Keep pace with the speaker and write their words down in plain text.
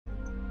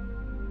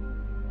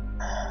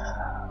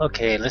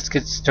Okay, let's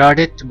get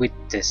started with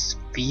the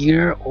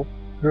Sphere of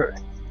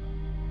Earth.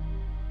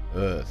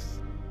 Earth.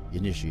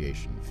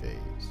 Initiation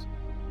phase.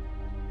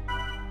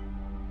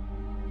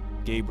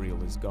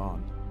 Gabriel is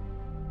gone.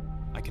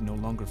 I can no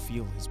longer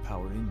feel his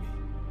power in me.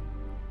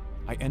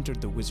 I entered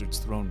the wizard's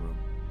throne room.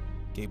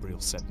 Gabriel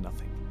said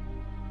nothing.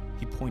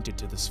 He pointed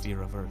to the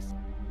sphere of Earth.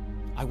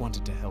 I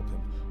wanted to help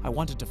him. I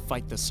wanted to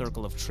fight the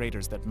circle of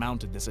traitors that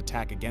mounted this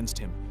attack against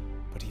him,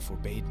 but he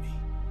forbade me.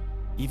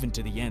 Even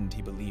to the end,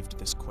 he believed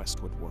this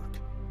quest would work.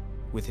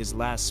 With his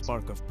last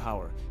spark of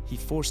power, he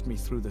forced me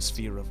through the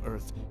sphere of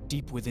Earth,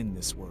 deep within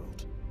this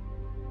world.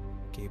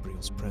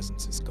 Gabriel's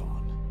presence is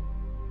gone.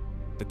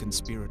 The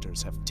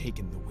conspirators have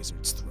taken the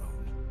wizard's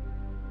throne.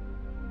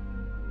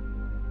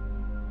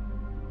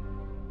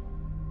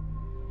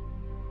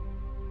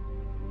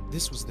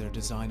 This was their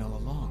design all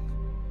along.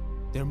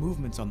 Their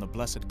movements on the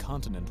Blessed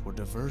Continent were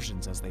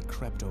diversions as they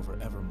crept over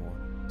Evermore,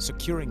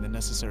 securing the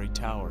necessary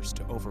towers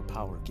to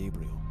overpower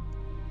Gabriel.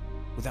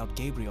 Without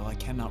Gabriel, I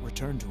cannot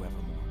return to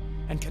Evermore,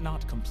 and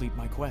cannot complete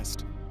my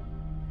quest.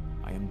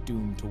 I am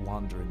doomed to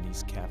wander in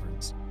these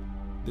caverns.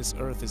 This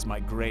Earth is my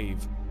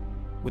grave.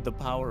 With the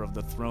power of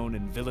the throne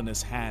in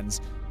villainous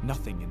hands,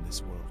 nothing in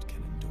this world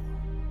can endure.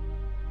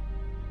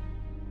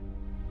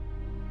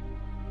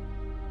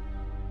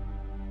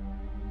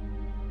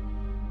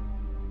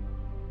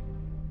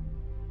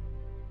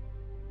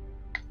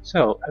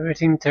 So,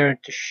 everything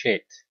turned to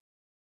shit.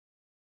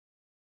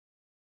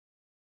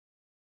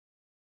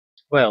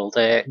 Well,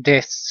 the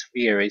Death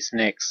Sphere is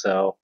next,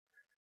 so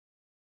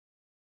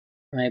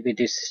maybe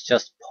this is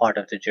just part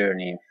of the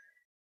journey.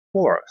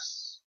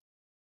 Wars.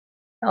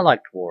 I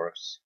liked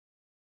wars.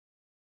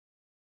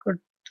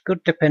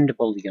 Good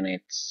dependable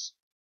units.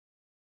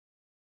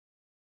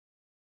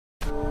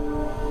 The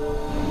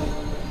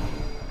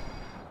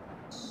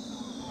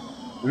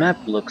map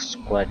looks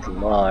quite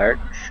large.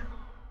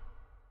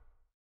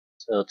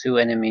 So 2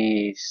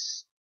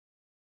 enemies.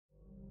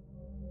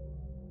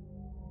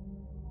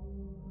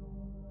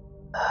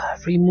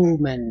 Free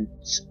movement.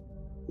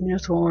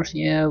 Minotaurs,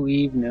 yeah,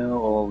 we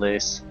know all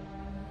this.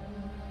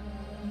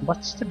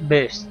 What's the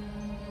best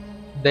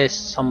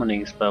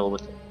summoning spell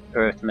with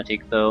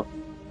Arithmetic though?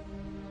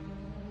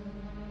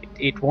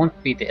 It won't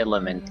be the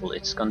elemental,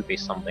 it's gonna be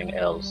something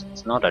else.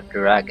 It's not a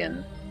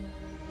dragon.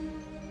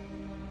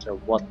 So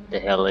what the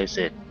hell is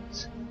it?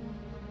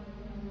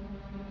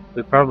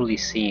 We've probably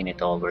seen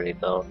it already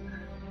though,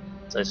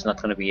 so it's not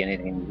gonna be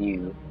anything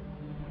new.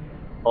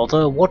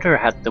 Although water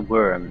had the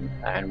worm,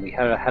 and we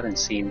hadn't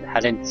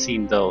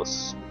seen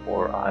those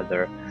before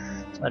either,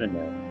 so I don't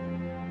know.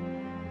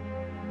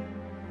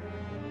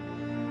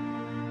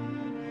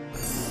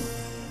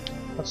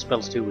 What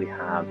spells do we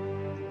have?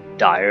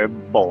 Dire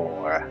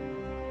Boar.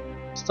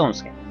 Stone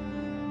Skin.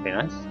 Very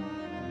nice.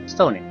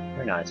 Stony.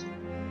 Very nice.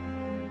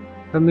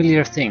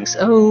 Familiar things.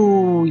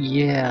 Oh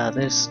yeah,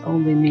 there's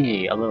only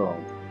me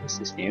alone. This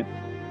is new.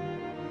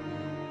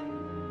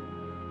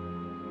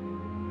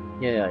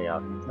 Yeah.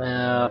 What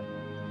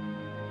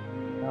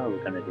are we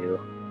gonna do?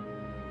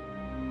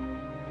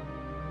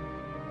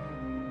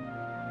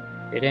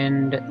 Dead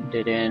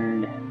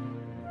end.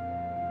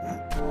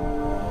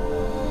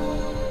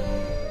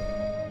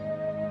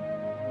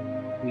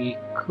 We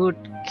could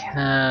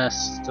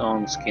cast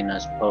Stone Skin, I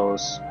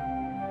suppose.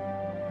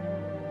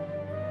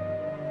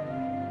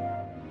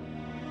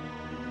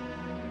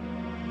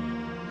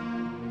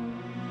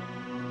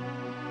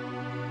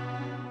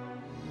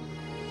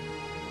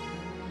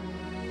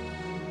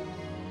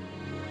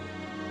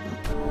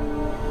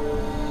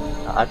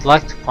 I'd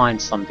like to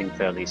find something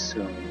fairly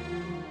soon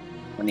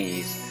on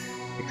ease,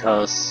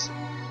 because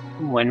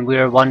when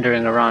we're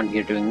wandering around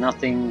here doing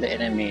nothing, the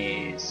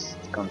enemy is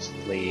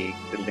constantly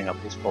building up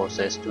his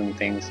forces, doing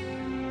things.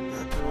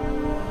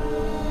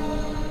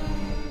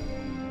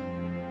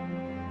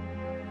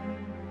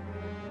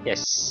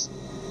 Yes.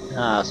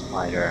 Ah,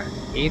 spider.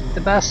 If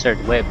the bastard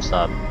webs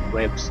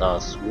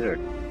us, we're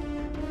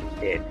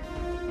dead.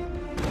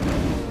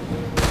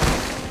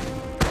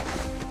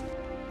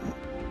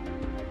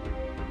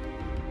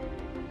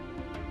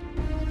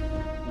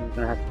 We're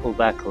gonna have to pull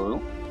back a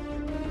little.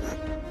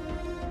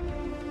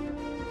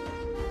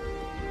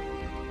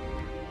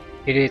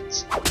 Hit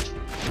it.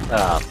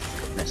 Ah,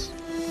 goodness.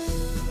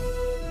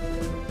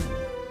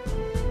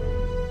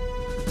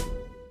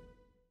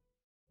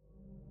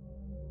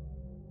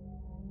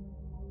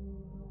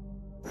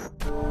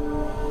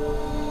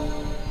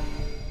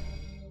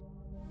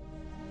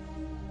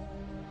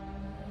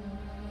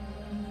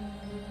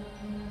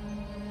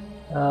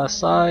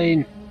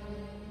 Sign.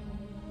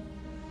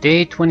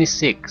 Day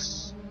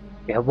 26.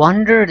 We have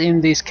wandered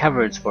in these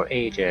caverns for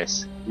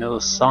ages. No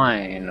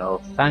sign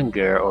of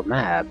Fangir or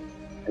Mab.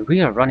 And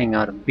we are running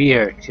out of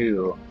beer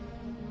too.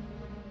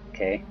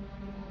 Okay.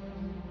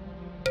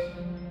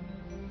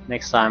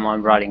 Next time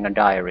I'm writing a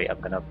diary, I'm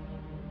gonna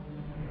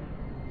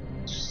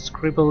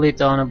scribble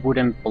it on a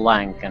wooden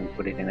plank and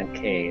put it in a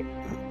cave.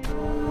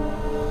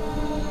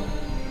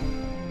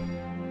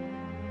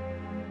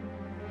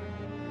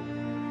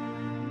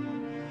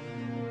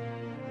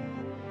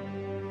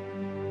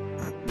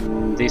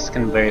 This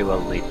can very well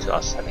lead to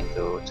us having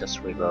to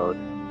just reload.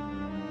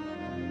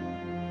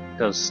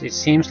 Because it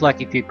seems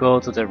like if you go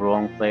to the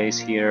wrong place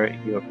here,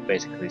 you're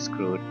basically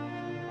screwed.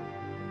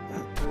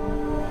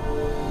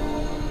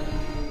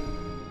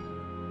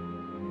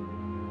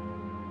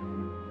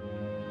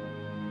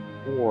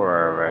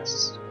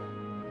 Dwarves.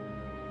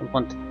 I don't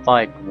want to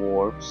fight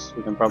dwarves.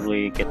 We can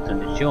probably get them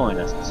to join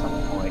us at some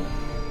point.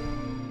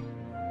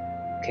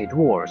 Okay,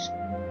 dwarves.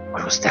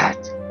 What was that?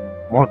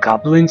 More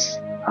goblins?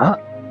 Huh?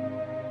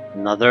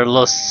 Another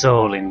lost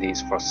soul in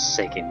these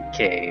forsaken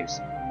caves.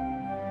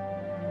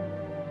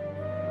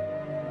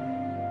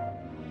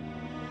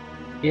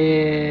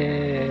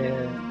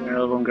 Yeah, we're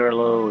no longer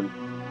alone.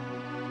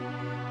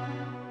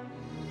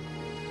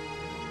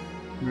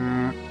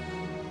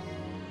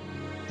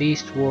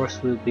 These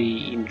dwarves will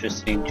be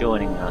interested in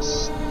joining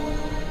us.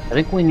 I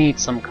think we need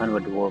some kind of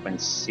a dwarven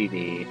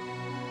city.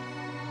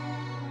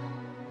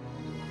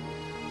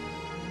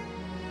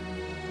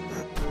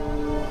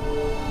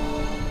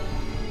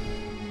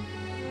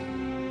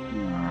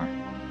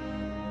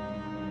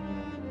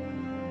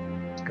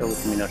 Let's go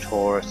with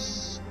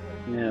Minotaurs.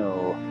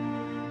 No.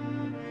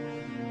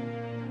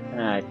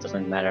 It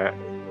doesn't matter.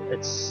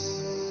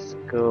 Let's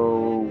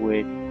go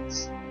with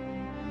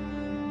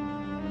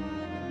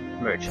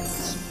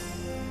merchants.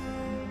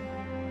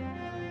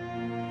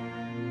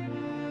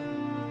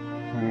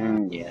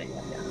 Yeah.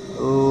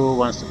 Who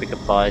wants to pick a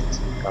fight?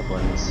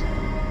 Goblins.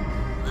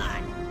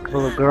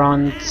 Couple of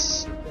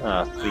grunts.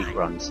 3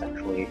 grunts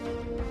actually.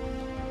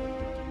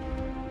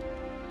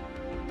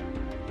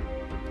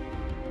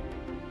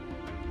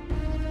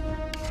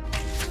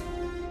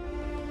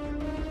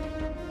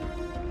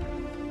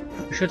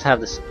 We should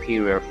have the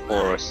superior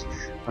force.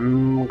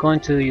 I'm going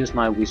to use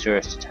my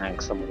wizards to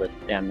tank some of the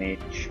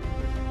damage.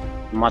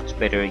 Much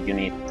better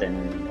unit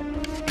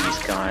than these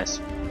guys.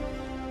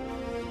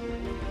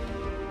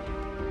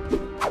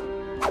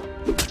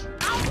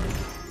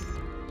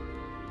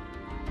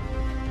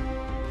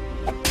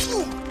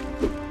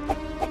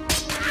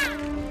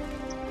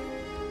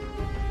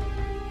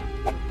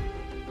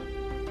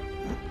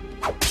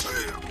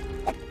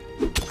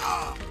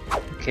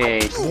 Okay,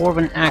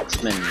 Dwarven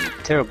Axemen,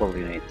 terrible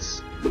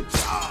units.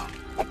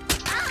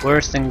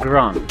 Worse than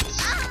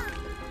grunts.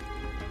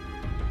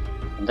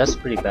 And that's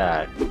pretty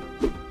bad.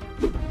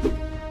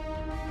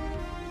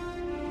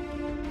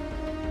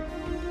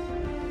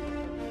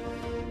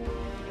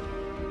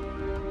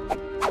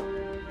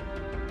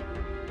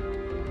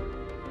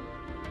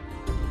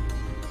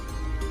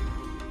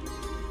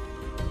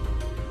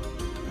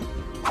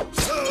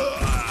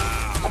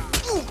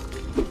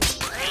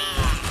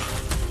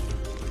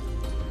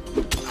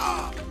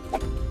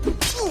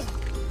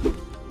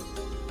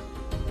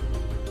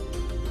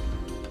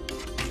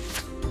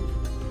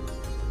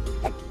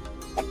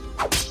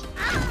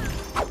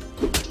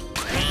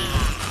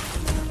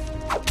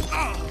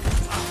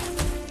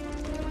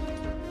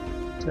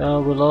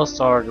 So we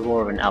lost our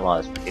dwarven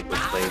allies pretty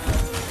quickly.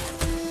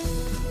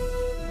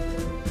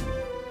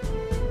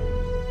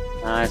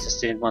 I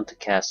just didn't want to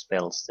cast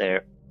spells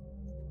there.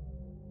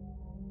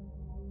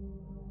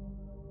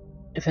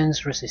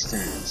 Defense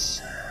resistance.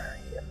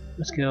 Yeah,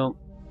 let's go.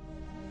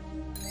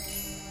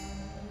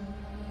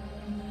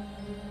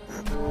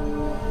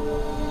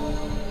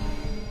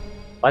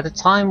 By the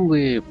time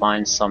we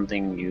find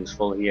something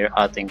useful here,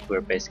 I think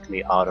we're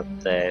basically out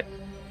of the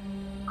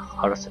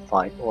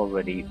fight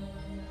already.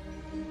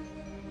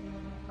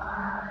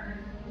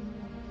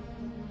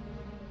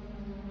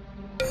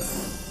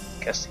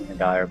 Casting a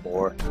dire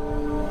boar.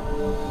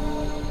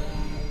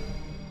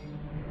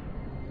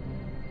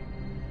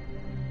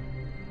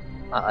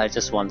 I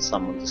just want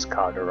someone to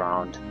scout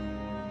around.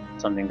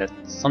 Something that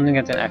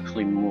can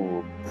actually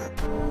move.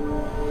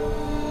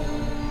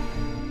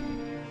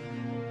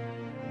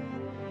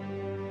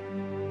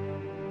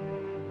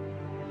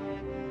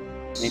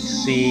 Need to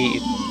see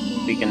if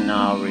we can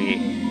now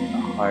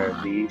hire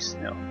these.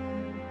 No.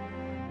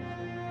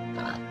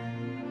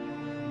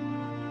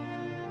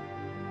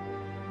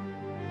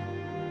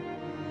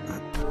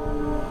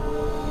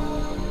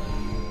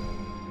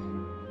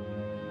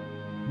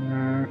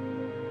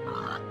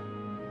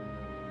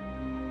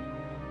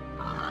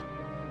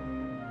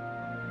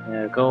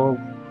 Go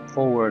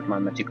forward, my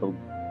magical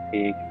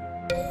pig.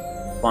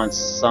 Want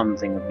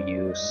something of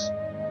use.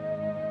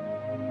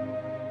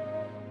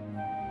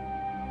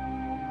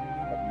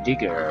 A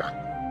digger.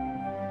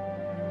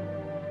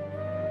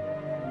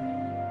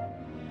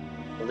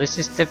 Well, this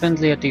is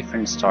definitely a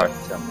different start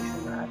to a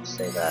mission, I have to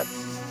say that.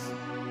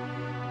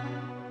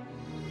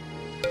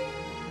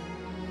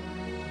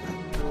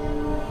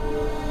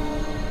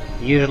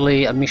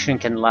 Usually a mission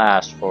can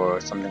last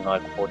for something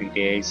like 40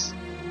 days.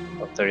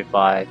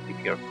 35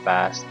 if you're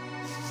fast.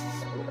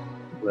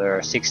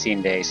 We're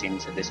 16 days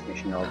into this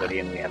mission already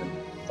and we haven't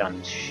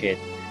done shit.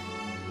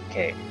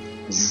 Okay.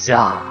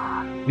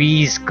 Zah!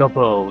 These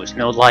gobos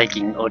no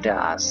liking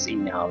Odas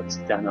in out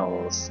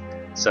tunnels,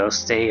 so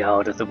stay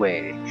out of the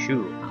way.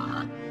 Shoo.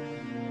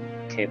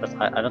 Okay, but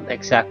I don't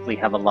exactly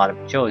have a lot of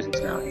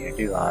choices now here,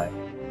 do I?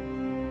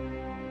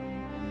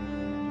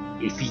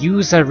 If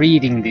you are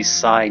reading this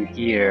sign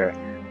here,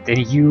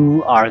 then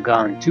you are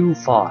gone too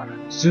far.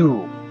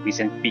 Zoo we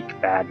sent big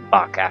bad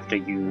buck after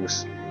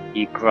yous.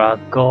 He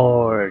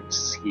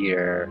gords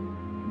here.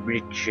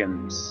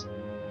 Bridgems.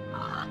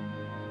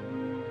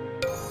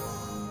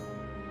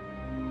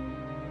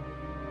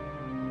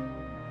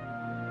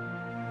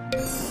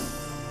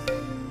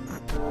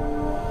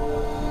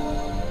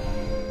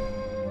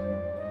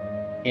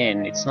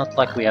 Again, it's not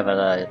like we have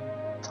a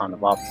ton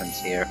of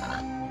options here.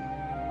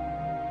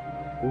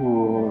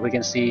 Ooh, we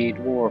can see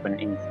dwarven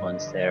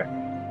influence there.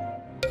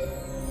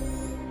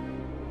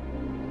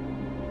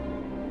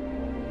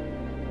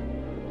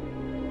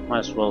 Might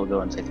as well go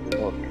and take a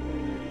look.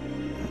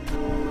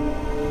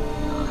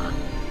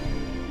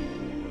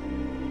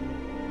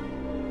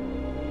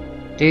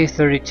 Day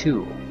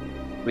 32.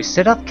 We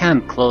set up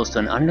camp close to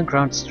an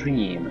underground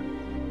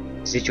stream.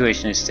 The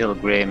situation is still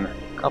grim.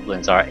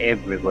 Goblins are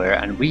everywhere,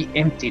 and we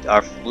emptied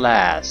our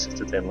flask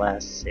to the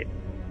last sip.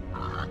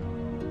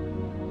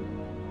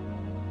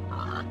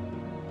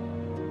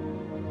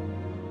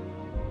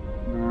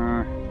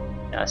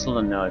 I still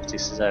don't know if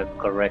this is a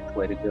correct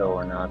way to go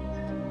or not.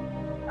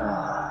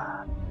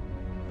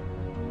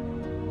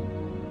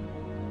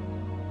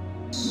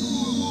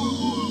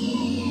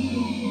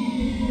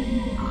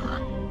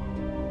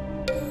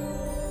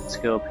 Let's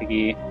go,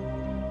 Piggy.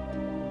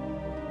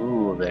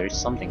 Ooh, there is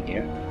something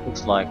here.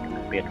 Looks like it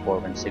could be a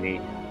dwarven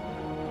city.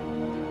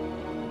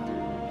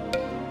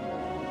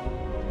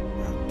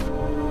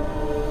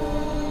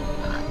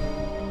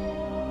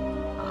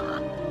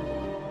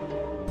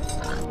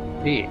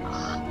 This.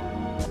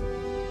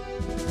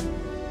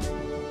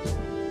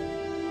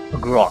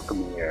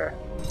 Grogmere.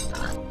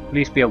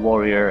 Please be a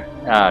warrior.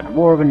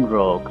 Dwarven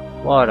rogue.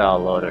 What a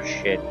load of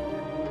shit.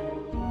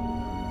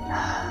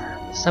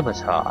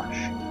 Sabotage.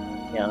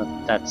 Yeah,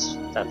 that's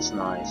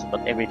nice.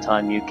 But every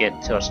time you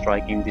get to a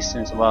striking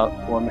distance of a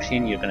war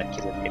machine, you're gonna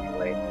kill it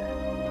anyway.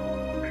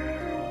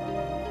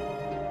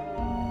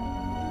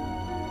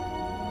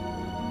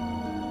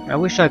 I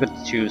wish I could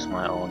choose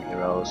my own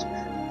heroes.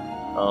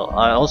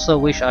 I also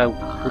wish I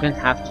wouldn't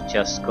have to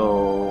just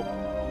go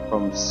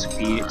from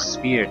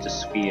sphere to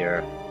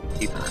sphere.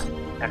 You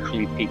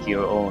actually pick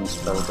your own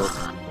spellbook.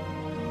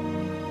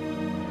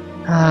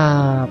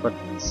 But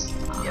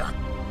yeah.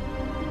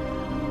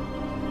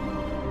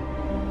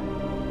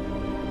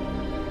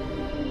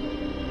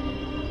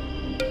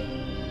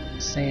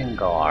 Same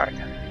guard.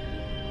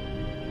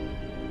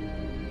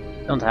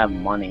 Don't have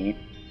money.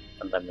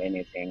 Don't have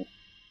anything.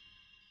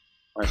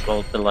 Might as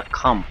well build a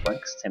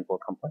complex, temple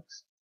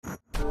complex.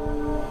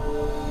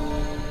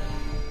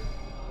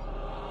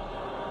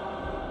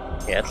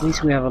 Yeah, at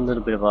least we have a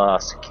little bit of a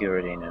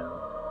security now.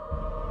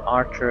 The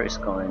archer is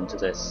going to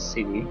the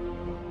city.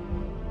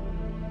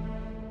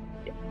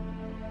 Yep.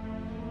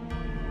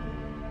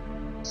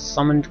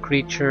 Summoned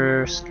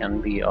creatures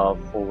can be our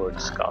forward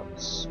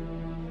scouts.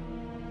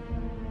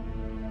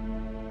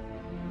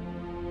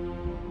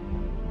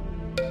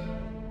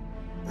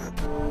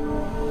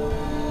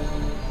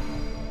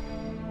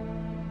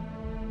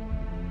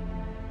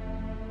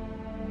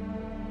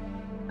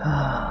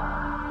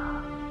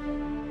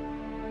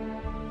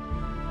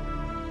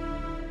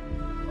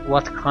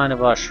 What kind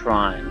of a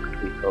shrine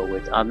could we go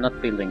with? I'm not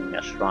building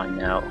a shrine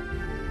now.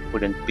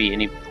 Wouldn't be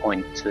any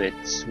point to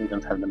it. We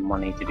don't have the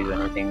money to do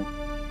anything.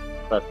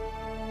 But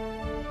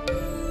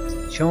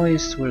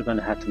choice we're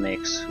gonna have to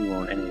make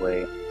soon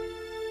anyway.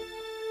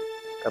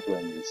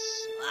 Goblins.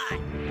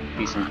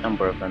 Decent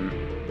number of them.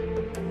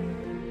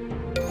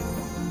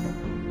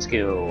 Let's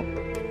go.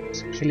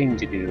 There's killing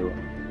to do.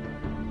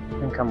 You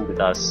can come with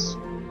us.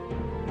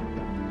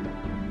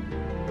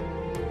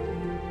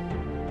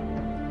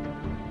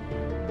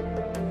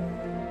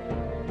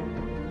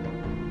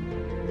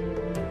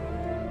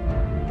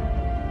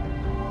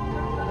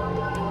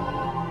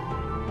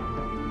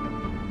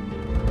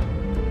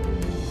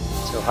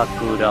 How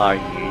good are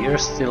you? You're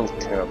still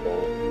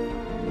terrible.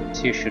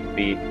 So you should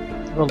be.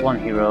 Level 1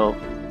 hero.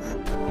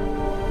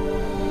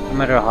 No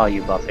matter how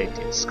you buff it,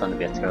 it's gonna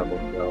be a terrible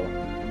hero.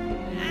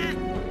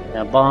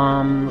 Yeah,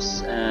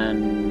 bombs,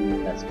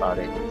 and that's about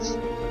it.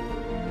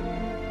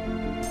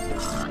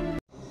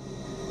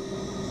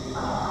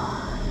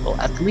 Well,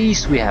 at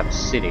least we have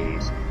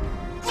cities.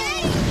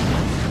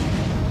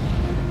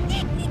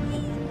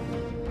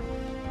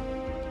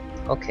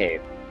 Okay,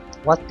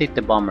 what did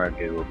the bomber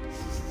do?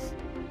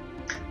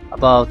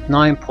 About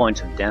 9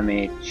 points of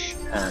damage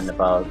and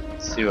about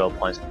 0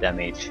 points of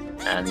damage,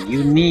 and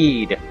you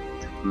need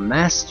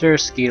master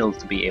skill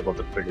to be able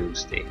to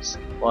produce these.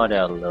 What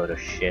a load of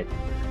shit.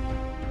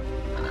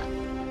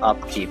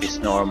 Upkeep is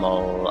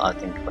normal, I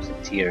think it was a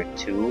tier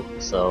 2,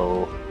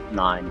 so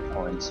 9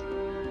 points.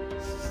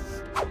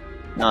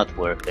 Not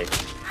worth it.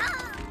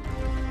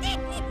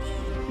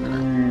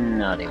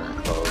 Not even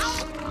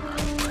close.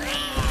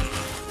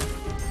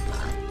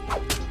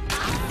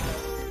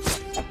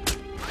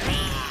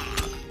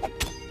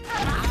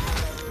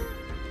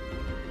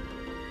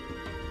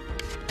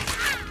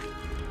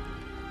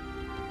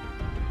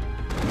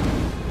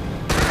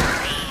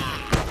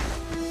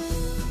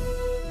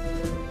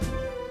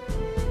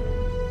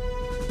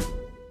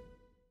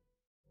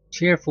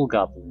 Cheerful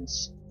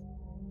goblins.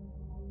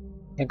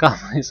 Yeah,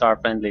 goblins are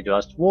friendly to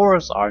us.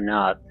 Dwarves are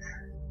not.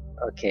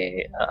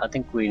 Okay, I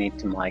think we need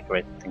to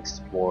migrate things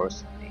to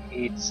dwarves.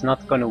 It's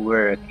not gonna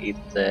work if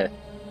the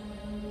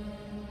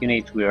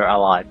unit we're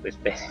allied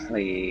with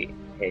basically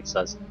hates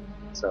us.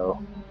 So,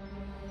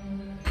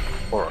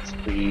 dwarves,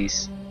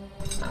 please.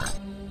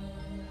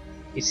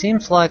 It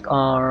seems like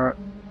our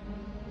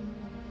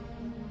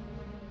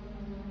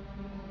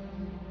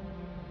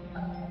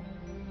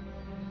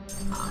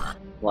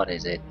what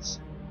is it?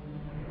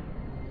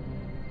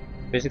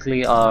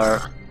 Basically our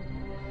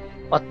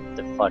what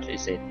the fudge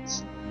is it?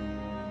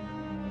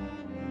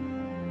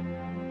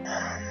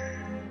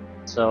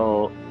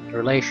 So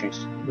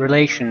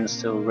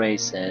relations to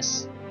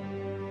races.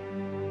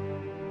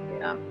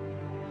 Yeah.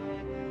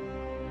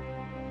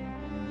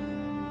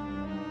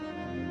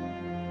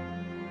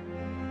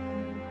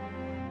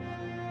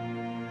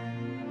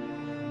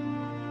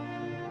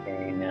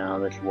 Okay, now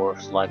the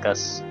dwarves like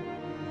us.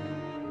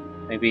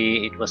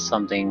 Maybe it was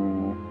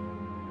something.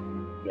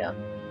 Yeah.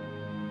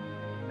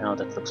 Now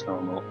that looks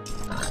normal.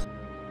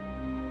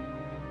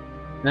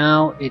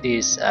 Now it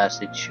is as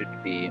it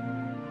should be.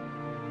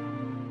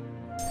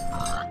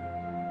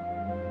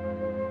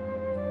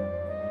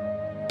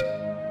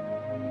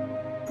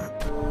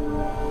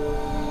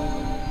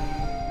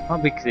 How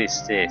big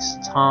is this?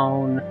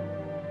 Town,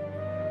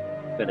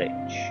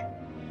 village.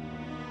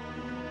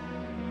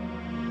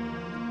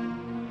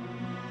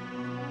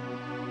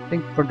 I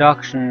think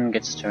production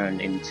gets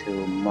turned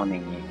into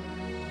money.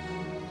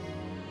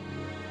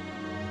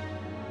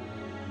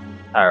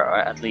 Or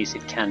at least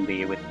it can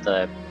be with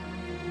the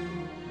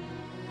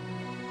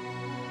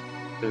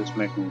those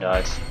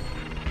merchandise.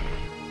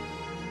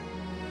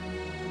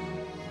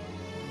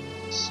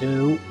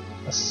 So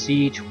a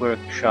siege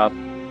workshop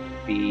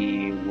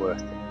be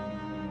worth it.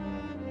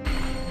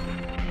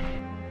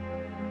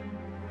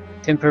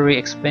 Temporary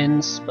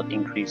expense, but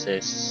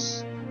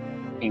increases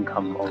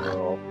income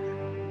overall.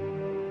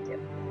 Yeah.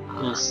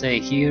 We'll stay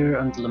here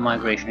until the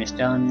migration is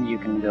done. You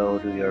can go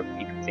do your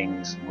big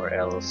thing somewhere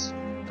else.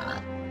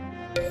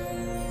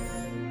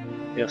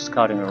 Bit of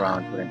scouting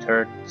around wouldn't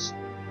hurt.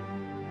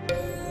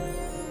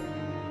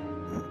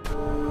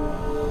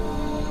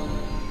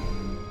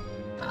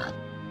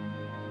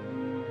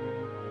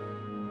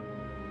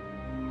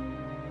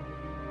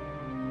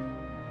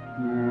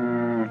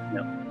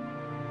 No.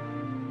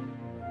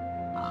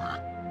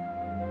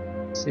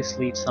 Does this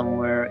lead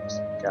somewhere? Yes,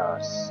 it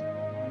does.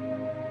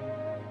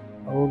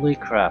 Holy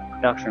crap,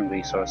 production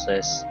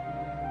resources.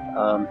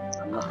 I'm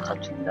not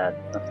touching that,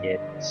 not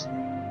yet.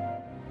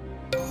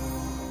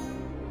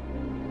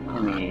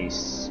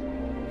 Enemies.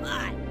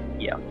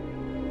 Yeah.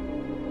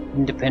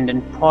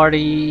 Independent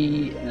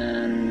party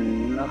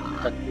and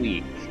not that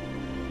weak.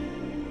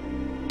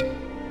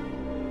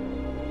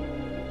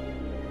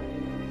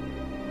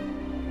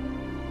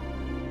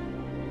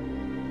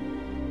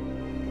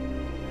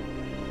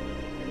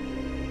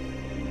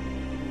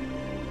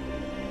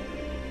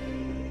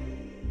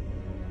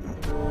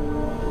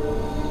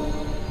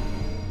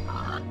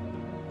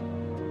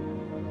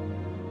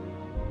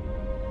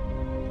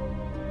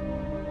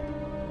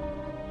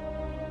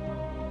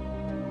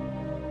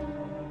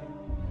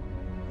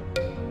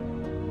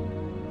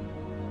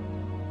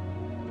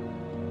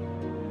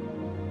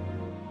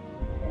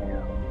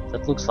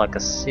 That looks like a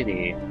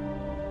city.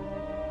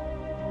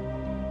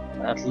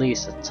 At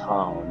least a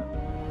town.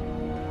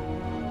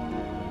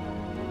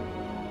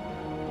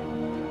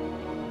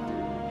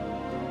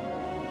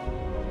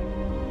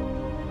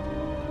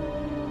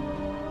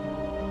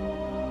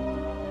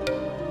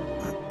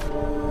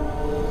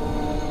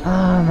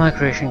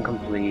 Migration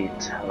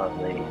complete.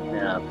 Lovely.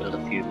 Now build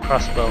a few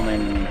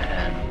crossbowmen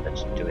and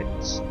let's do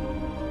it.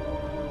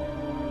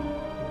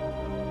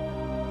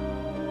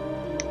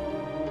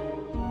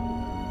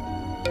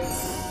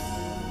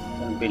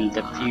 Build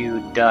a few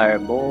dire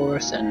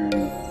boars and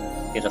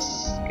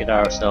get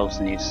ourselves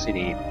a new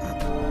city.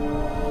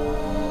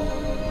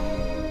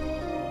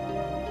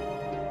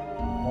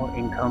 More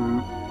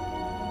income.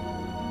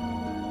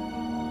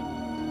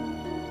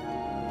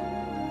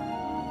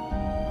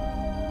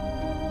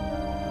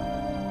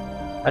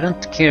 I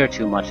don't care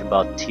too much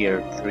about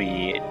tier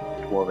 3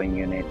 dwarven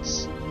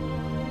units.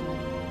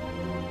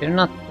 They're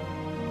not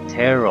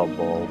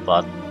terrible,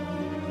 but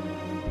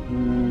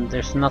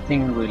there's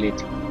nothing really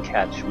to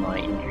catch my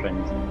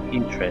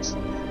interest.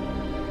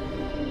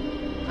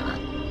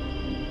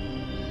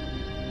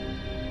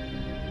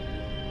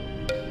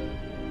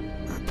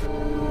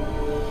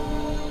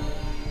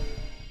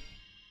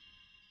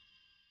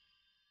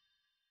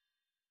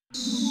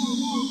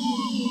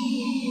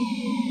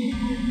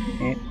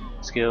 Okay,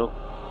 let's go.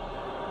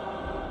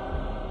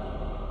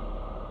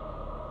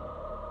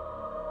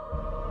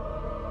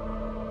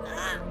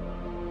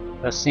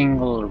 A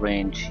single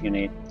range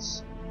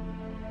units.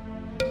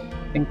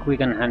 I think we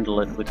can handle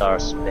it with our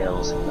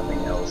spells, if nothing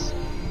else.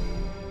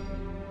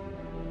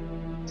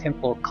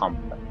 Temple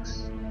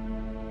complex.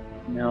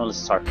 Now let's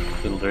start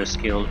builder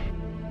skill.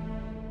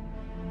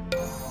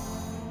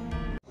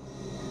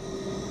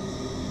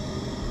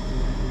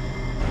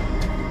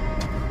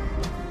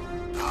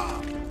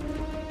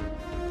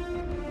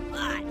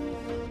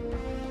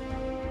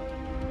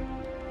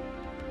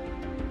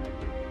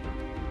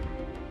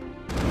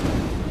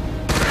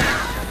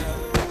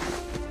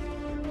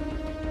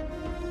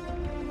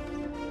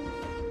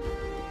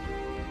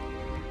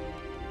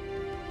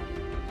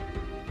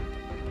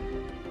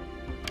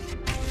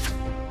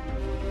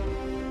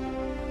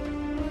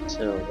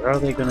 So, what are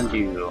they gonna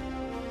do?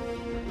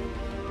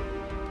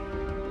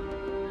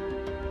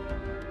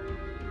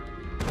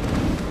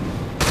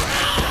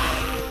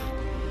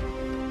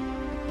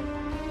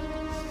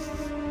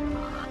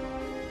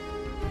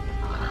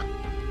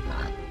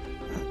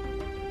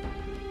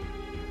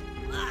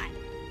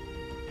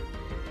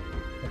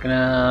 We're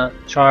gonna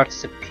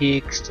charge the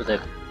peaks to the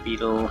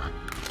beetle.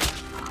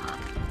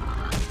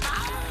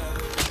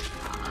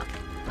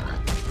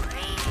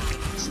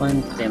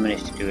 Excellent, they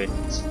managed to do it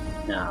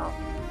now.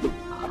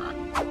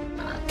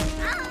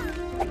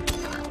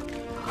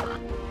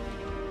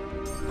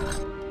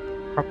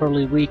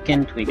 Properly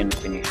weakened, we can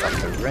finish up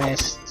the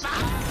rest.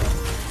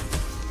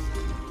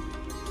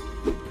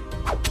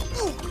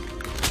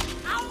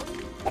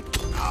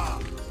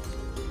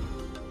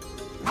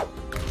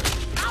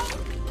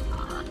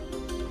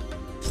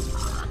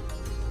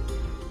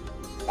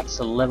 It's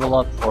a level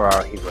up for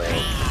our hero.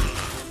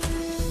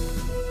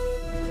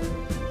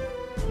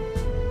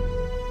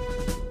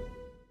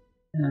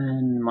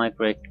 And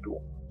migrate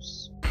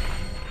dwarves.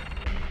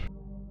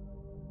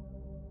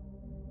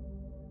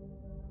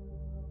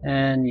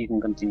 And you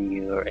can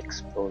continue your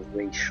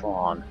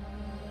exploration.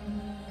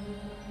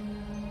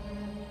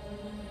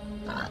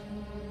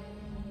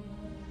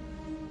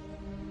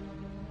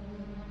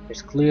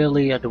 There's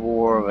clearly a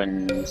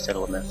dwarven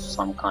settlement of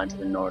some kind to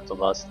the north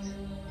of us.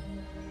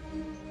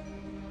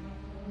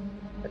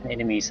 An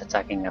enemy is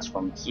attacking us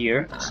from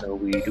here, so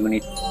we do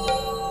need...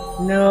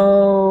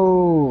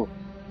 No!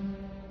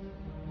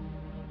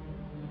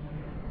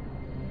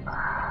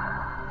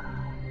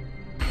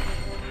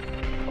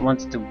 I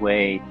wanted to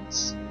wait.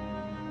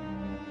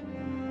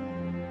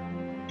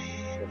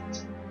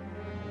 Shit.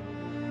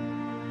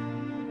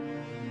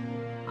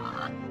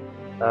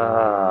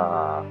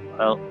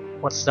 Well,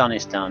 what's done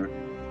is done.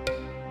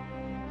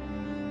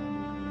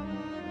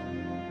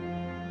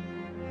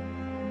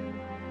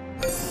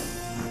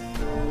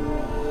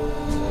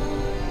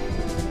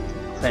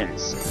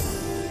 Cleanse.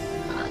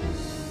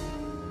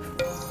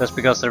 That's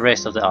because the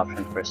rest of the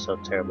options were so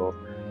terrible.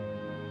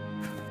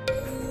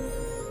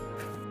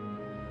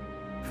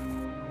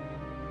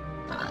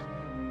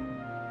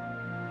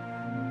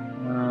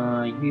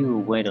 You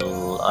wait a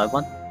little. I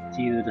want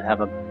you to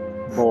have a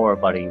boar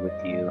buddy with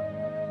you.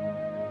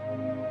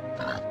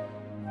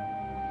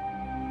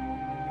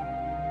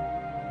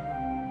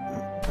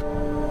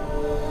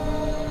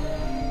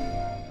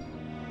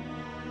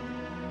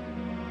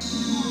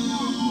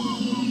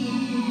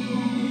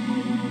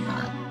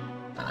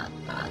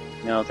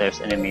 No,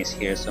 there's enemies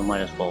here, so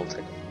might as well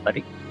take a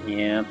buddy.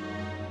 Yeah.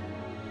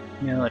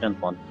 No, I don't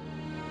want.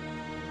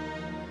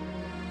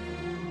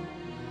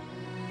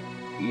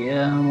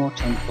 Yeah, more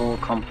temple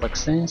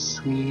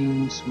complexes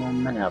means more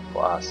mana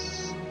for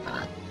us.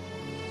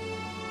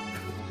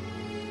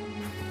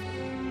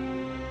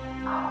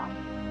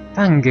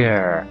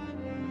 Fangir!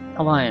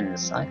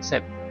 Alliance, I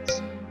accept.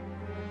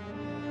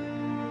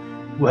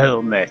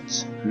 Well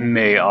met.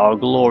 May our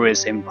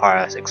glorious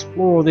empires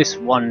explore this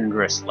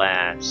wondrous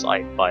land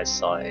side by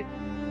side.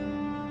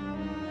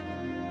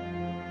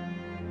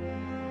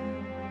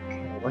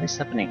 Okay, what is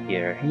happening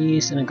here?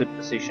 He's in a good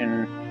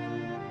position.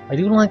 I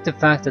do like the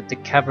fact that the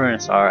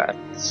caverns are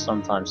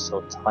sometimes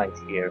so tight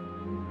here.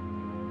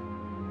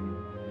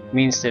 It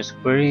means there's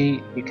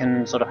you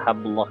can sort of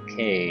have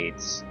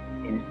blockades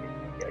in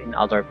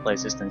other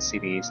places than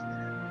cities.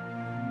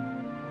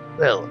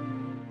 Well,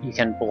 you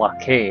can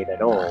blockade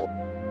at all.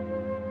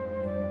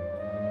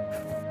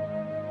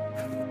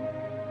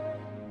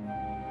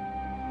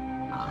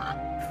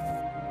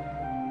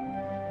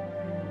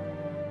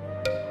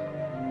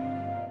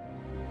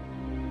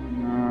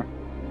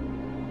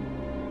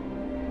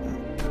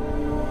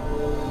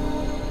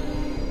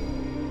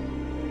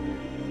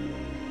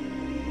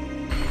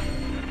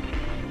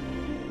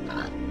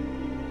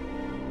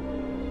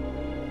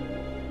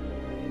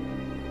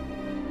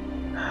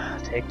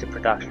 Take the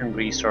production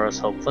resource,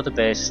 hope for the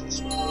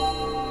best.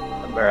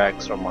 A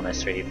barracks or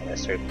monastery,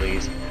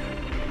 please.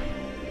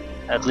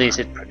 At least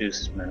it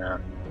produces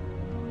mana.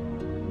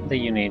 The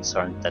units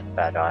aren't that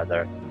bad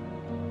either.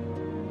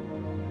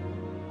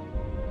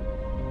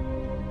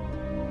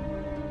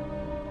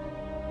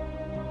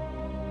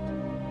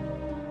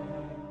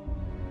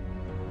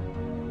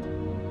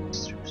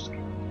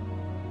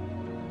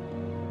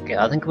 Okay,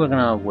 I think we're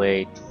gonna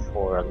wait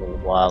for a little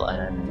while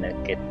and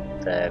get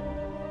the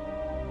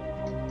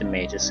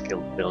major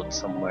skill built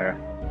somewhere.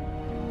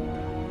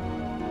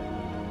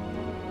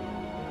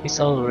 It's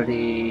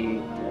already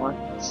what?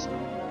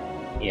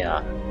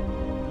 Yeah.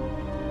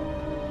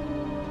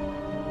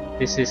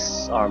 This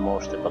is our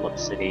most developed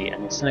city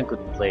and it's in a good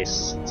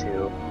place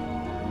too.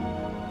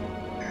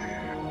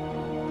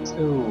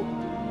 So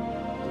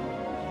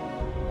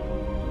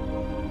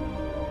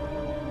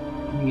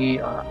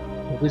the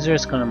wizard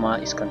is going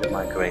to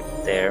migrate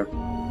there.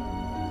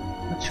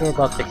 Not sure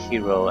about the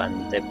hero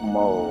and the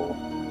mole.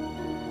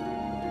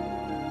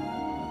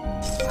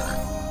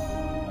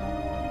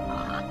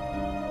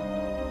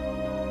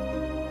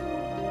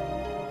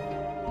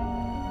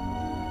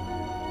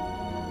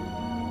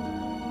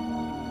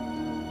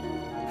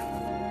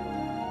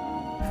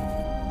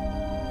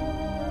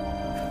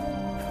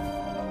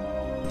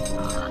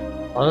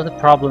 A lot of the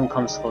problem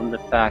comes from the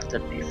fact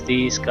that if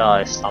these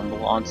guys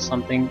stumble onto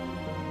something,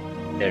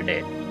 they're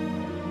dead.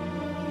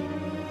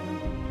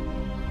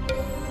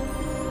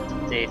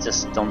 They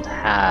just don't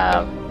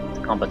have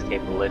the combat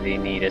capability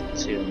needed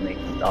to make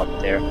it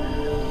out there.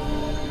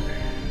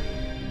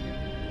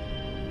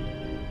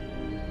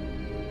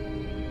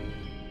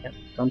 Yep,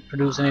 don't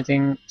produce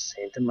anything,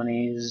 save the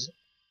monies.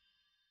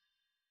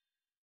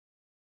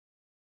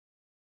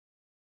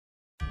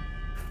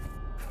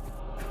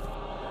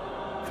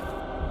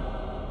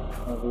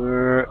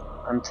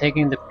 I'm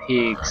taking the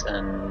pigs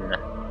and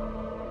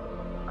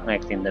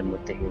connecting them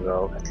with the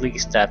hero. At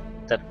least that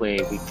way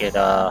we get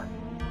a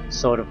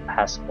sort of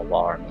passable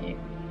army.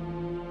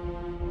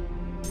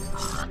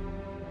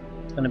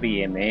 It's gonna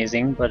be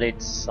amazing, but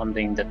it's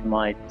something that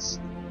might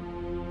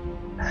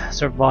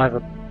survive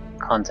a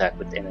contact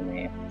with the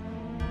enemy.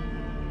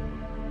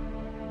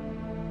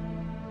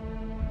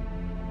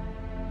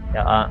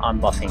 Yeah,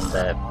 I'm buffing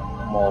the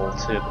mole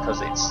too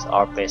because it's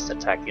our best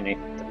attack unit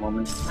at the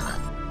moment.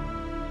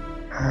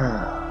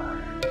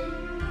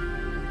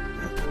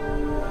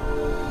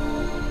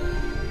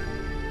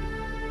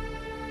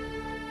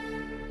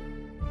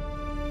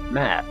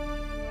 Map.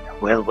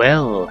 Well,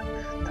 well,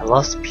 the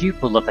lost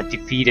pupil of a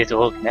defeated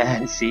old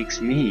man seeks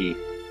me.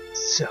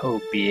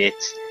 So be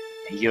it.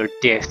 Your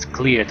death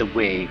cleared the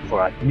way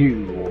for a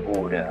new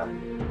order.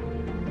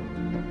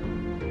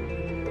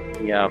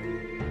 Yeah.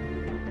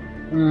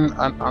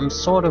 I'm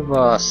sort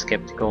of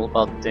skeptical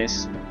about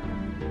this.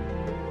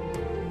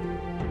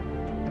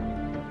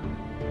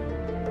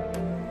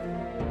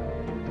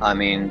 I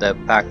mean, the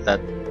fact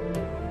that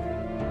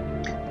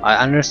I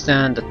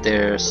understand that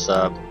there's,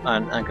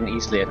 and I can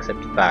easily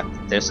accept the fact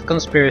that there's a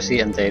conspiracy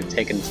and they've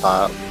taken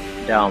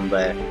down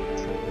the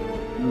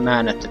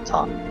man at the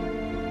top.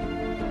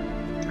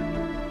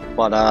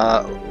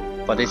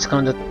 But it's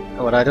kind of,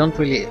 but I don't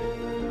really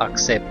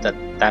accept that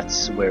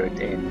that's where it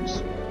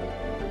ends.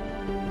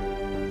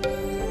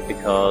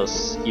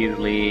 Because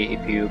usually,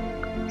 if you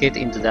get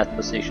into that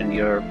position,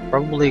 you're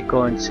probably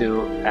going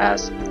to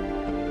ask,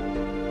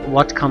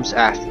 what comes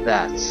after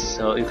that?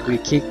 So if we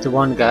kick the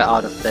one guy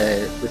out of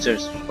the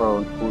wizard's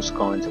throne, who's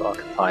going to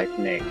occupy it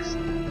next?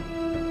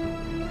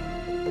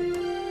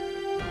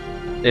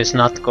 There's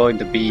not going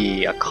to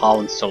be a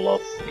council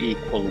of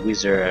equal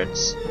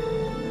wizards.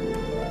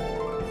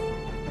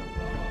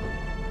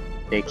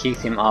 They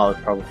kicked him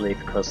out probably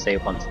because they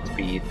wanted to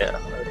be there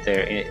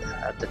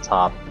at the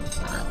top.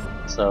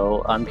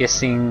 So I'm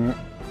guessing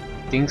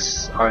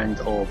things aren't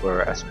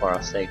over as far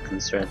as they're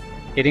concerned.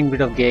 Getting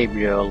rid of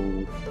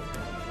Gabriel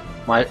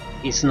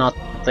is not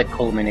the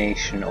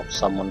culmination of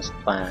someone's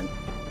plan.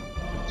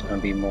 It's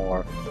gonna be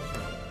more.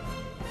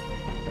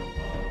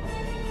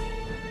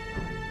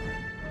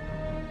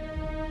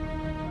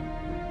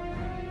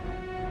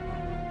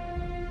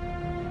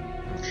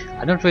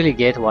 I don't really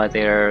get why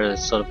they're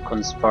sort of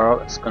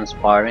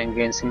conspiring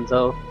against him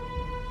though.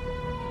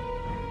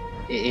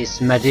 Is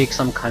magic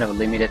some kind of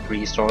limited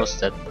resource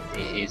that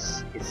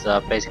is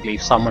basically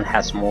if someone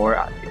has more,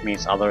 it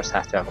means others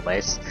have to have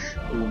less?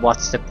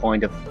 What's the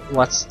point of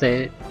what's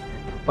the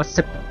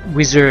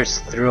wizard's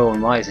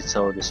throne? Why is it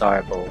so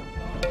desirable?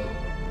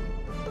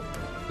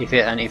 If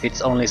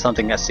it's only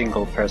something a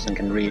single person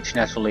can reach,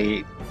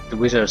 naturally the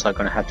wizards are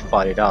gonna have to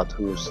fight it out.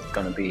 Who's it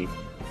gonna be?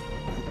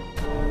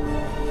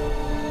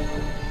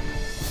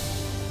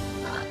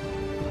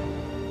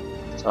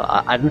 So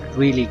I don't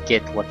really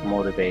get what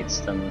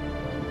motivates them.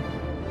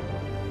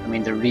 I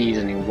mean, the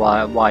reasoning,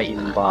 why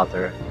even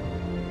bother?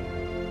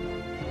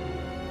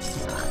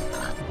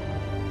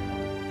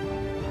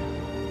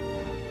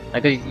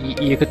 Like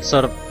you could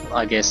sort of,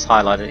 I guess,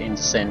 highlight it in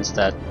the sense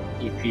that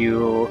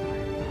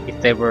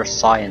if they were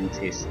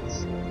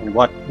scientists, and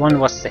what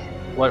was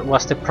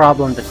the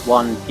problem that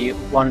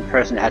one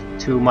person had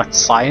too much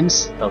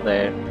science, so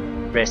the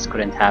rest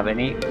couldn't have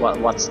any?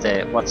 What's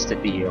the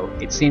deal?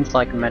 It seems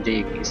like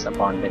magic is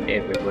abundant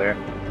everywhere,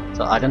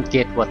 so I don't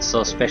get what's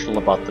so special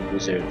about the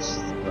wizards.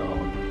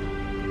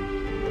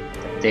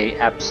 They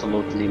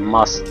absolutely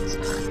must.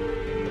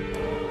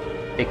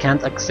 They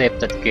can't accept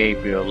that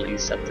Gabriel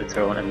is at the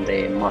throne and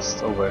they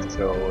must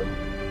overthrow it.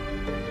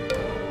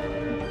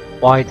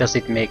 Why does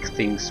it make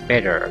things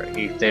better?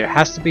 If there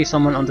has to be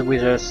someone on the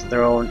wizard's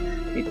throne,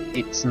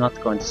 it's not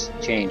going to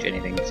change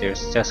anything.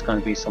 There's just going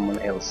to be someone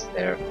else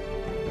there.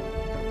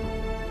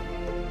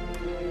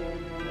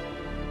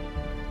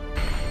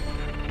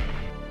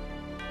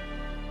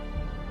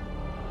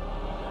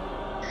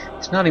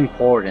 It's not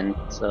important,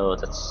 so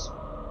that's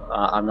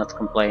I'm not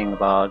complaining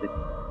about it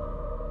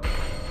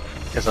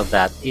because of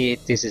that.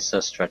 This is a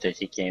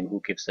strategy game.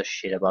 Who gives a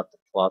shit about the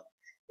plot?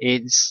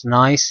 It's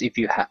nice if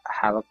you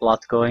have a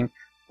plot going,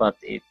 but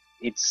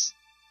it's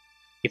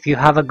if you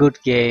have a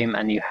good game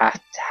and you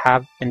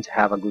happen to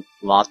have a good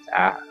plot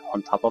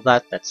on top of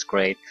that, that's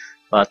great.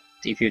 But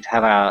if you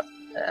have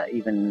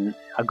even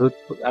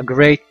a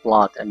great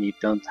plot and you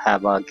don't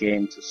have a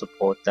game to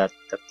support that,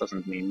 that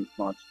doesn't mean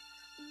much.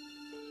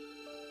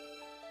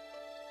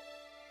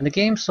 And the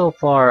game so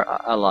far,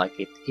 I like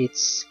it.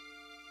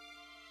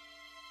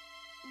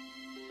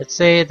 let's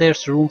say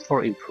there's room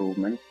for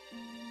improvement,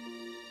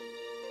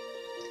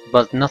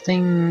 but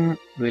nothing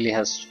really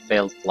has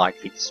felt like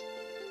it's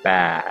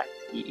bad,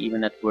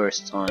 even at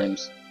worst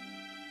times.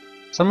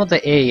 Some of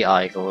the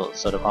AI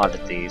sort of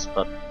oddities,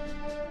 but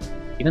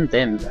even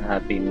them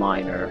have been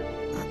minor.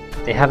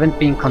 They haven't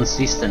been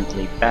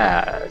consistently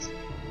bad.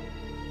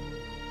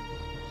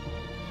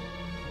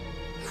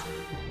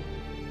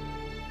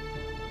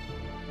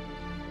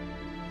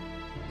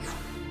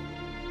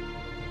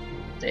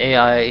 The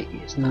AI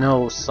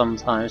knows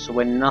sometimes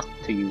when not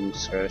to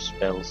use her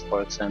spells,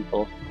 for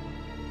example,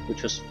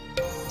 which was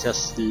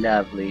just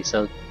lovely.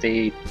 So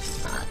they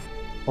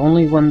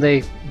only when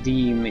they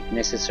deem it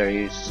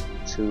necessary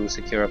to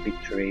secure a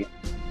victory.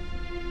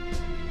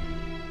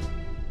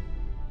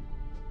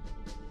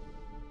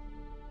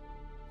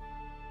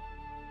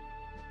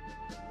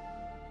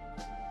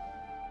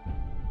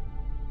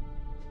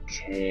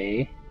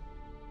 Okay.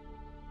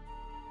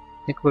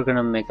 I think we're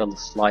gonna make a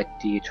slight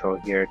detour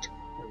here to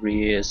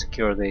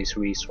secure these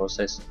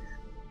resources.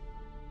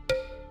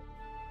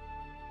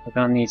 We're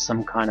gonna need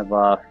some kind of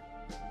a...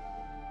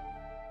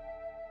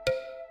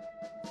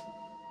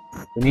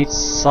 We need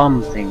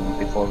something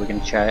before we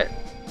can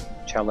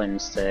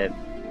challenge the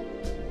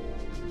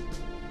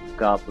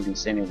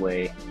goblins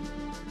anyway.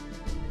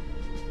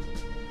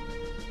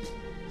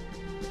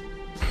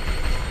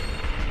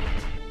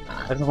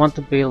 I don't want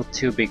to build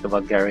too big of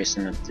a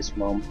garrison at this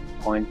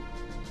point.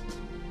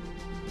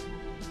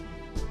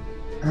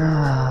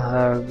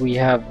 We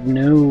have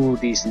no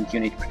decent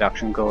unit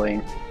production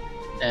going,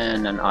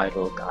 and an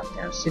idle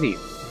goddamn city.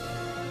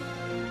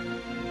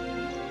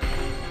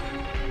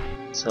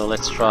 So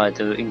let's try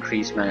to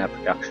increase mana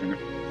production.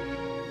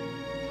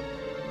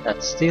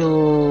 That's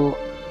still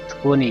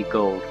 20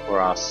 gold for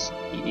us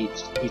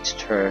each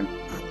turn.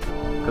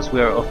 Because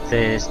we are of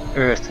the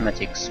Earth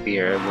Magic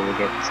Sphere, we'll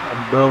get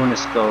a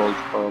bonus gold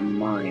for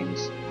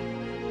mines.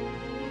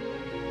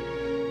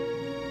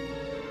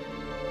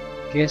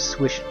 Guess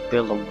we should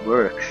build a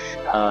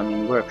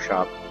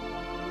workshop.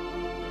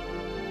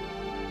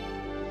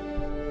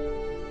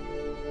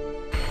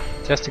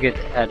 Just to get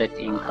added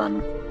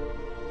income.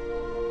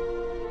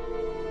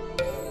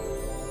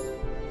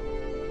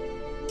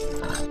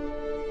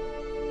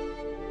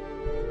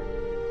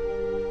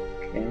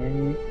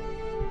 Okay.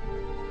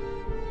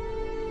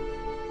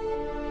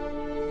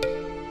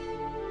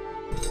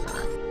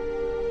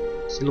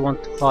 Still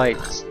want to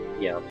fight?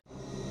 Yeah.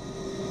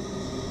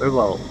 Very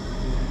well.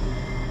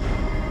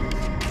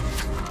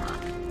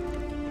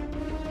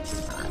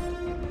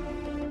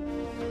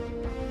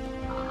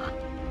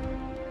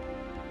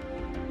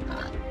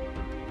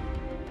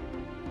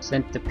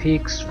 Send the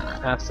pigs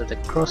after the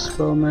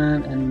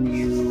crossbowman, and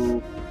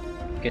you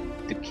get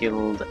to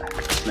kill the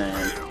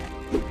axeman.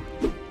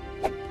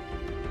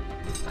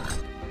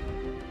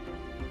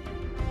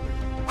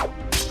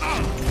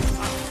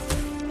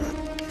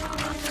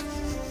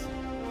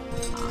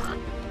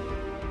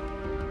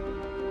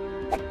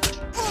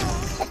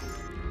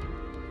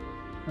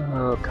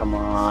 Oh, come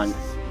on.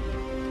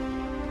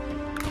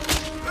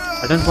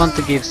 I don't want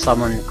to give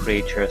summon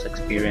creatures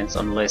experience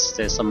unless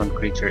the summon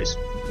creature is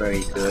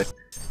very good.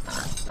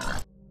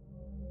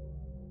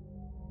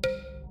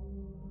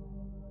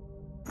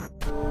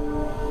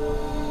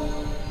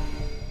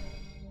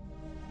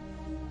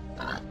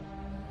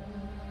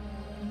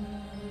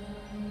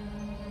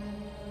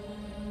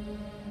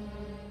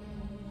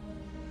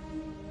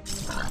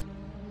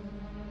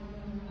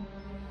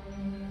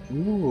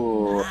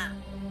 Ooh,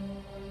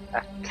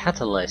 a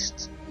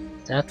catalyst.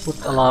 That would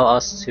allow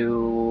us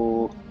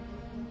to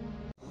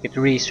get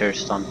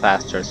research done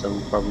faster, so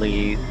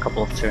probably a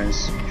couple of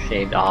turns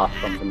shaved off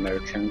from the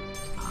merchant.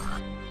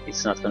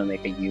 It's not gonna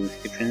make a huge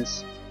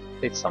difference.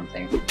 It's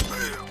something.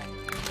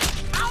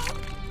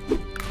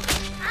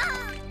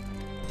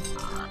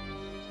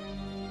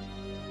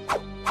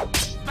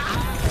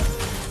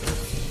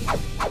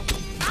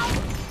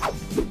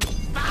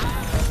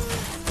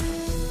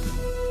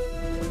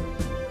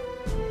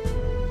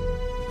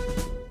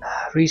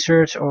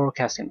 Research or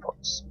casting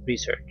points?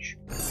 Research.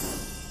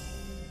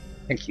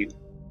 Thank you.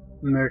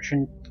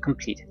 Merchant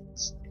completed.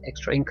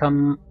 Extra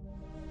income.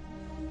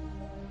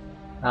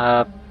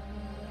 I'll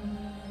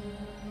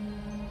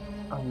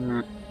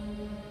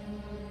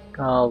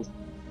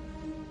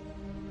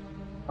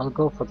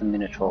go for the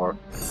Minotaur.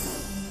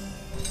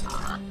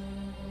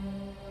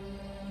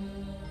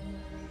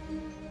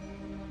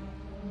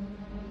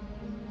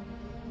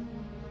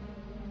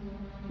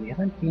 We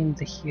haven't been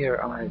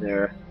here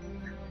either.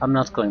 I'm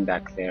not going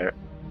back there.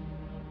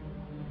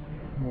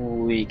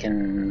 We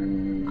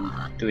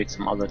can do it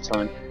some other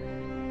time.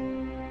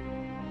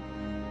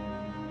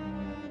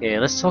 Okay,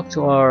 let's talk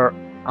to our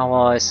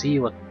ally, see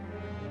what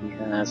he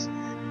has.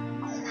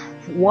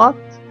 What?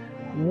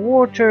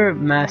 Water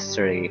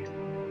Mastery?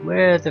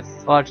 Where the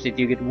fudge did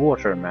you get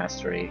Water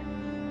Mastery?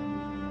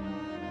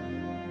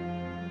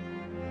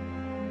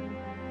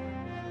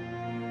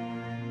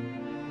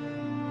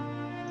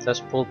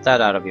 Just pulled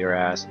that out of your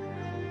ass.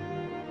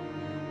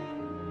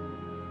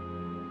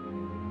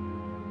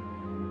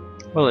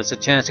 Well, it's a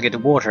chance to get the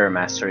Water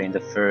Mastery in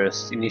the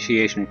first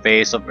initiation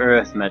phase of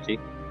Earth Magic.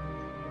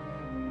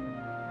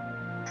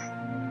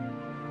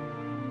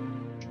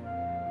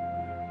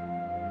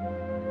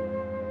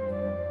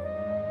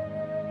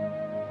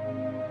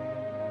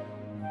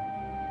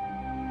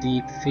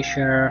 Deep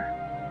Fissure.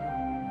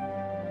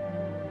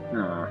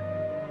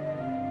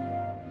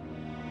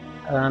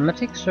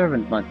 Magic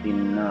Servant might be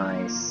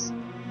nice.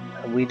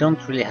 We don't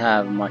really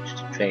have much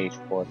to trade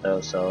for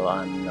though, so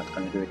I'm not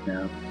gonna do it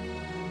now.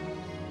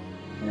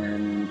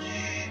 And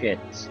shit.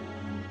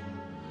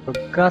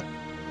 Forgot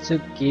to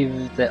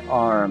give the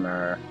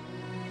armor.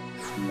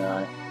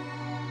 No.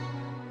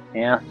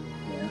 Yeah.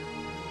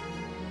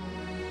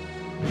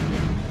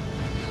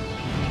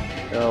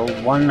 So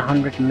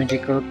 100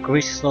 magical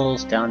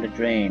crystals down the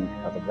drain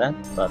out of that,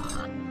 but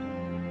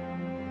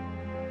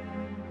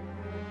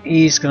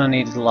he's gonna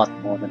need a lot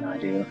more than I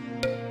do.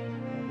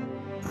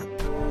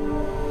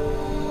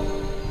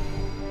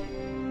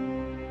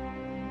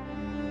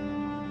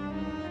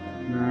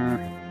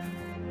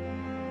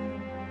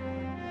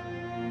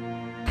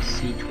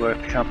 Siege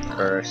Workshop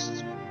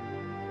first.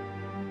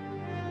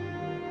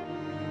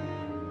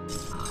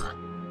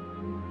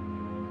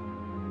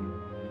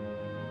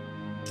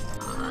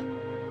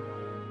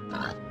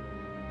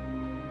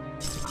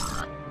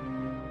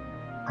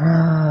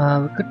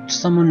 We could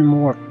summon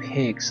more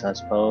pigs, I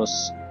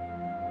suppose.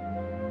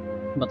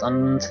 But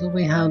until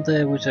we have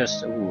the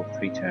wizards... Ooh,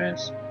 3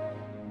 turns.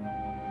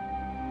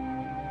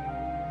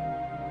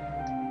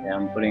 Yeah,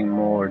 I'm putting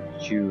more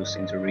juice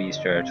into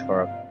research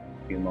for a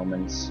few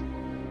moments.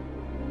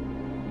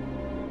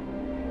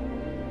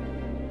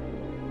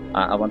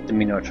 I want the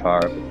Minotaur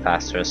a bit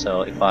faster,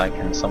 so if I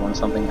can summon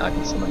something, I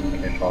can summon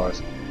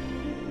Minotaurs.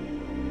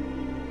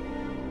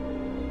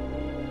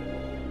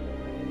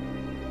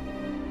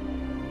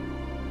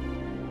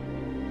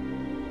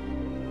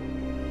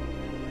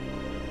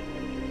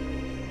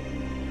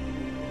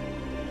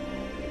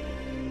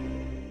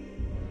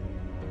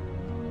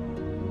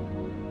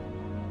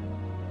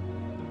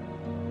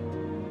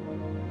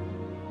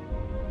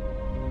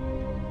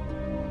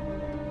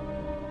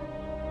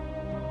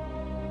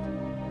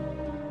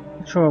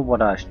 Not sure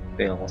what I should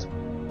build.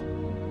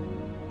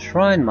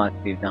 Shrine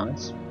might be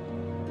nice.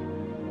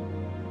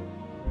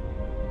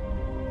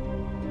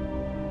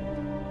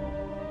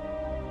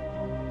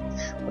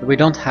 But we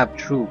don't have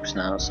troops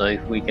now, so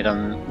if we get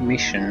on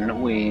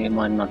mission, we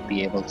might not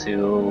be able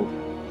to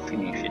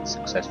finish it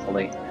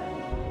successfully.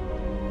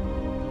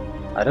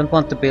 I don't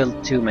want to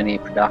build too many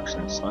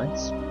production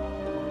sites.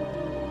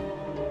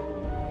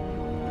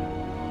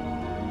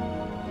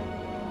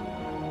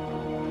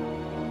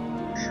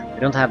 We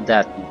don't have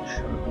that much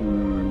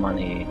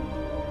money.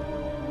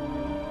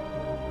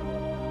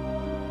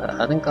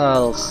 I think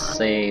I'll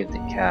save the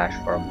cash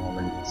for a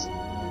moment.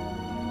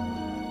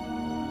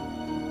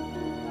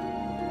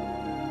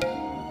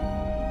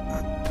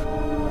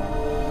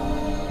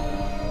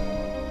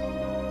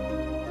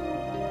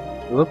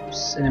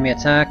 Whoops, enemy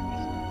attack.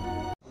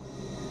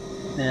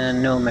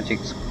 And no magic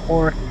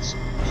support.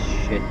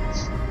 Shit.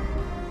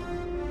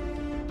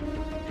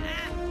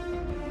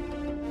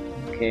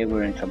 Okay,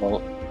 we're in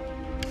trouble.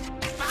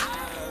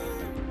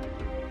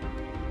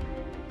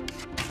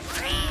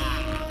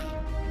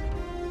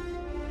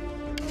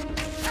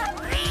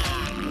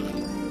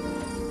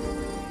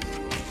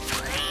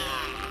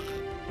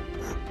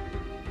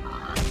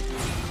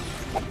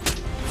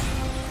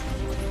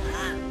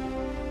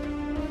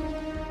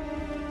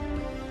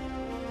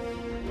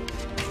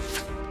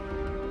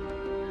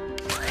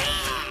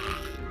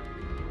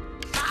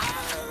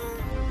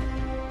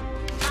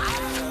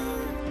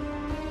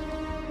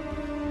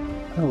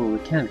 Oh, we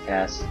can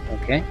cast.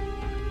 Okay.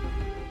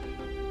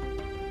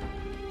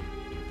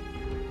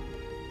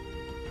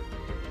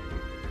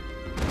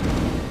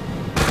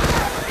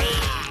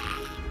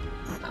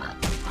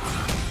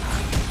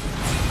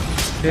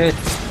 Shit.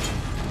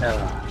 I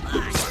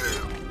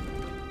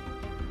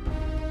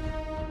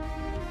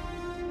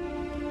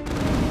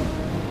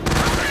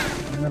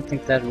don't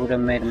think that would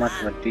have made much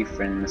of a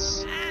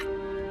difference.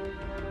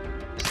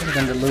 Still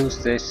going to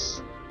lose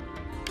this.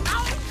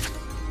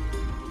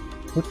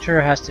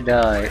 Butcher has to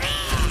die.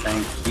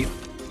 Thank you.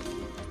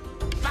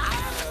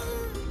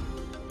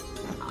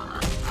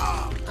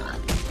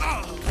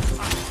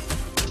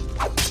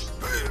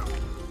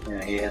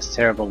 Yeah, he has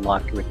terrible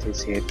luck with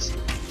his hits.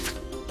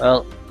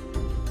 Well,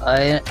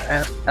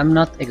 I'm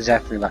not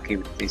exactly lucky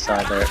with this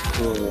either.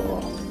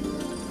 Ooh.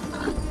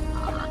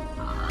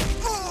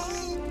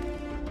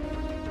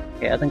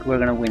 Okay, I think we're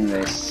gonna win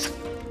this.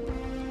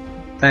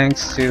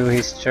 Thanks to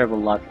his terrible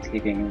luck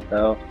hitting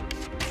though.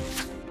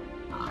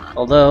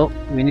 Although,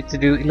 we need to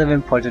do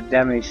 11 points of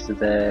damage to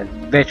the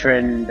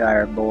veteran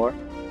Dire Boar.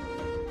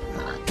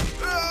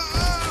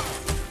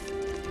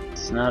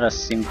 It's not a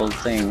simple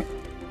thing.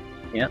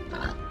 Yep.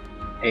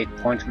 8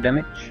 points of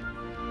damage.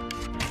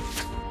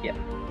 Yep.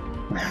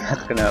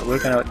 We're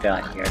gonna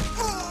die here.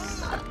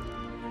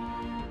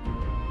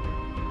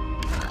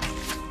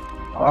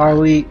 Are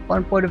we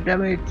 1 point of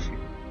damage?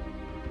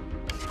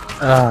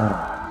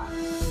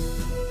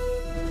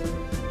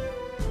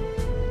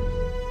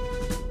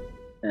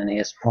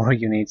 yes, more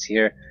units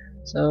here.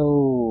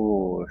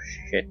 So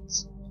shit.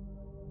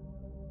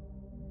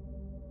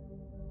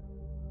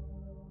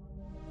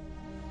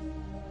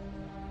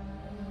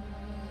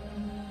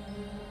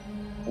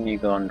 Can you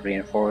go and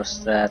reinforce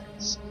that?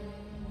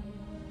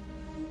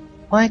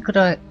 Why could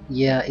I?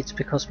 Yeah, it's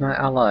because my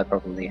ally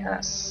probably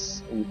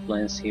has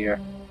influence here.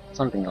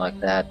 Something like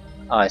that.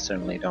 I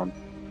certainly don't.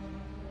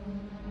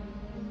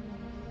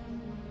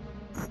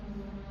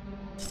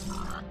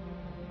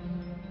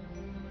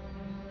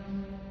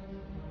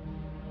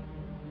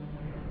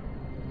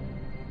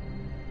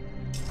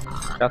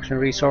 Production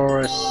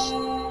resource.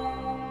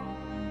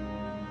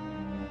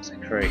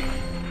 Secretary.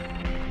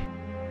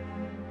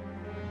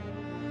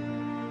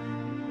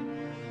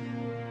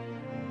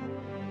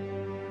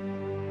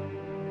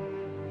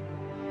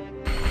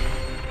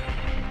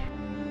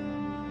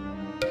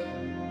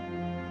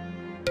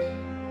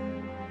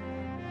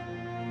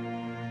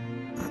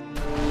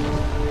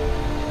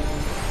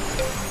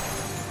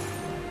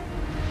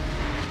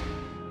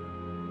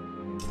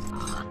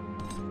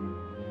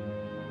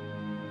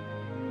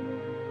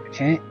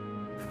 Okay.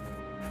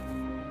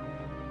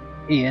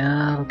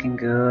 Yeah, looking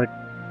good.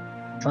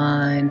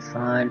 Fine,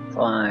 fine,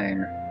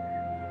 fine.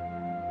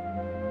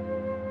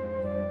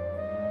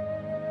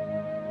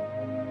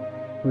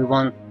 We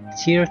want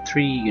tier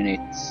 3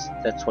 units.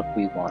 That's what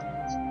we want.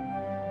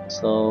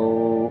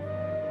 So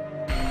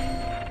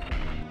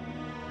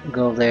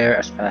go there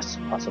as fast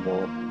as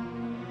possible.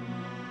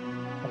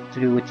 What to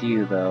do with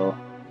you though?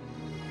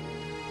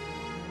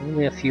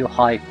 Only a few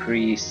high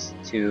priests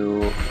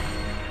to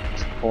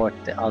support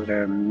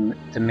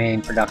the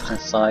main production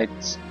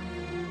sites.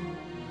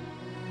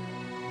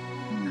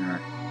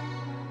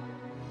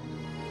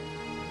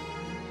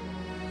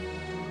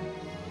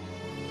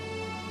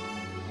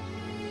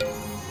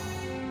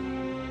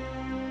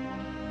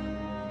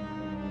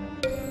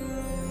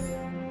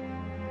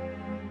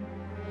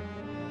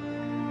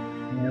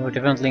 Yeah, we're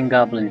definitely in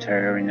Goblin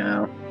territory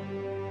now.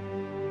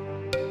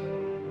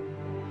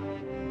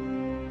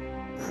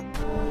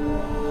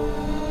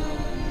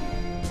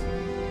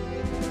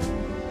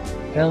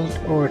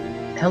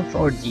 Health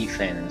or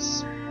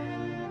defense?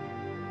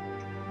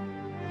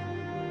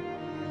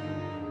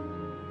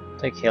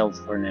 Take health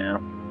for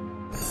now.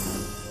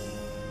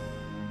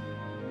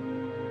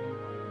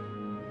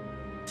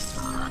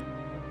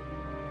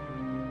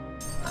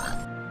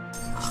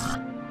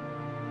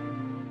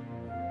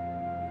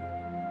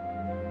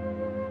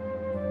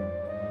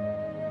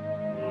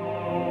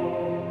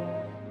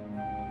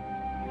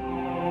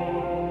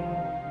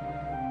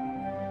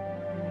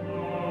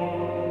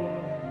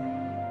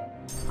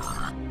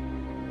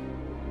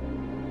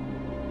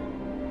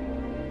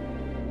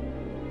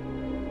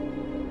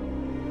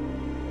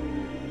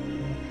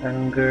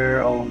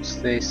 Hunger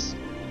owns this.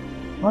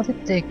 How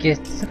did they get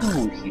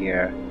through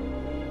here?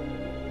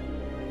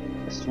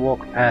 Just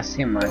walk past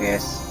him, I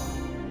guess.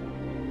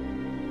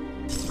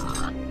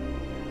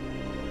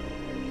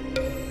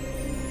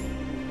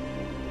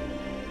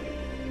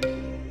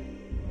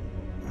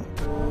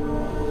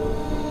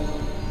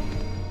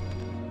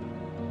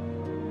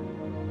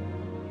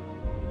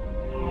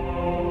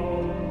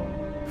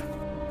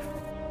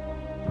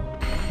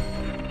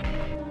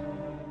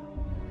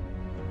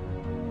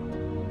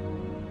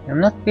 I'm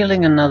not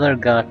building another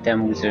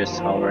goddamn wizard's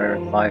tower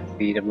 5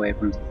 feet away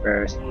from the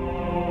first.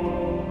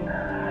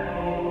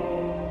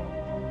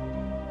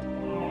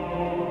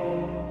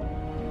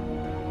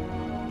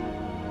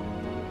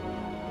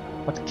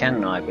 What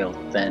can I build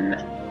then?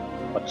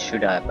 What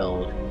should I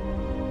build?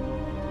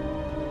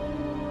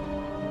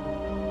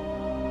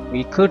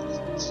 We could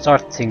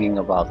start thinking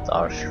about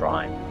our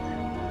shrine.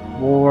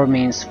 War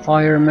means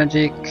fire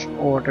magic,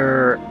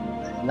 order,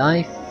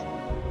 life,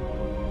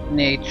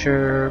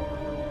 nature,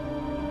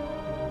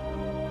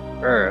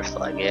 Earth,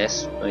 I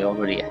guess. We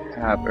already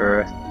have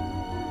Earth.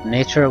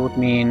 Nature would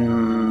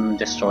mean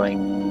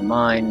destroying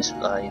mines,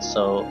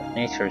 so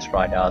nature is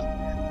right out.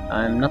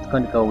 I'm not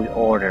going to go with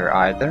order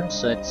either,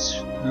 so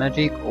it's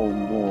magic or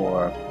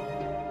war.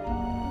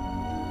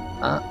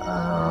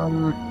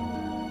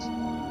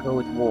 Go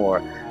with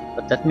war,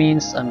 but that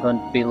means I'm going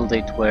to build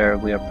it where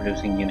we are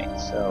producing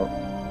units. So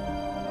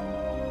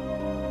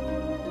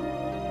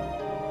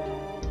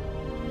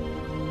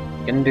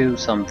we can do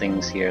some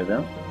things here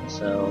though.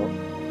 So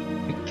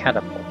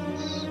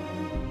catapults.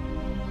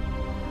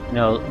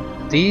 No,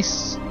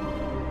 these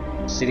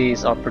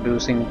cities are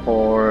producing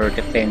for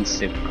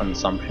defensive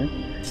consumption,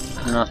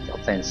 not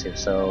offensive,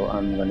 so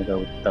I'm gonna go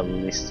with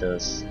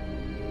ballistas.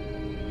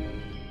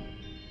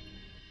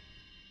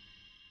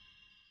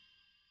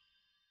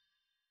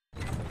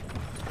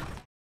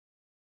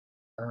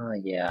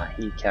 Yeah,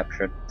 he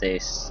captured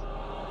this.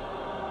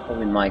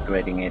 Probably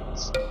migrating it.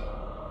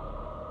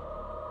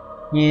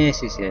 Yes,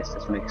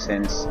 that makes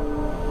sense.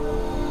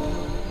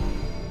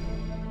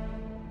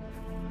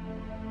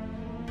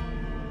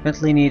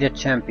 Definitely need a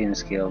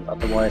champion's guild,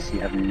 otherwise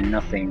you have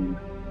nothing.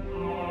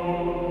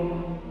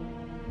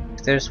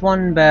 If there's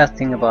one bad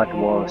thing about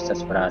dwarves,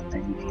 that's what I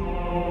think.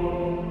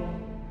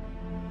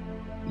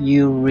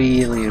 You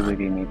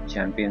really need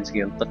Champions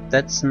Guild, but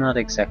that's not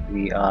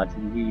exactly odd.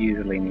 You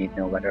usually need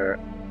no matter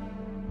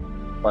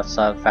what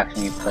side of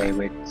faction you play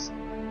with.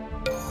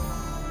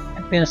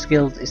 Champions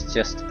Guild is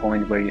just the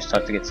point where you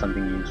start to get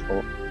something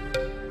useful.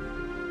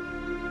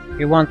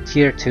 You want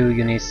tier 2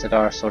 units that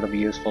are sort of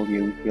useful.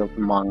 You build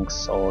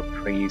monks or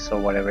priests or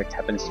whatever it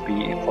happens to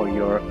be for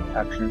your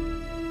faction.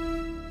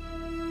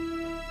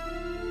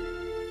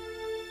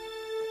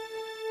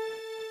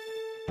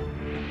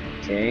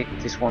 Okay,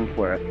 this won't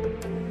work.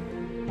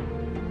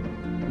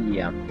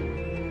 Yeah.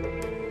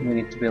 We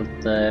need to build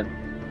the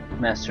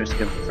Master's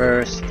Guild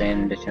first,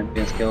 then the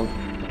Champions Guild,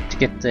 to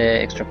get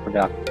the extra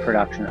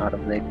production out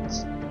of it.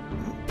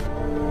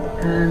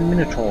 And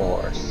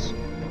Minotaurs.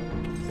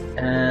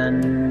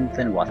 And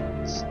then what?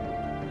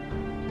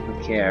 Who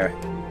care?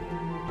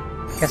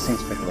 Casting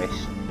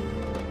speculation.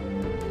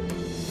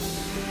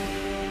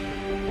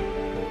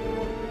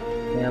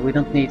 Yeah, we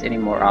don't need any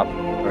more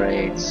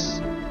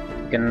upgrades.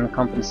 We can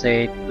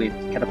compensate with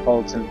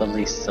catapults and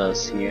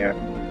ballistas here.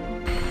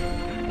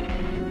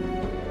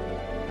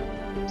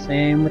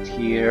 Same with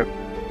here.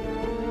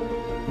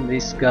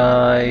 This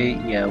guy,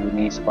 yeah, we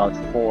need about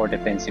 4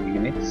 defensive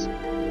units.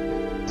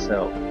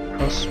 So,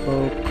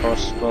 crossbow,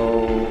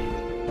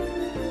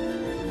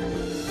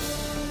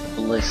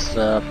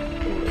 ballista,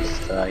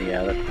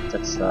 yeah,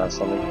 that's a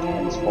solid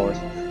defense force.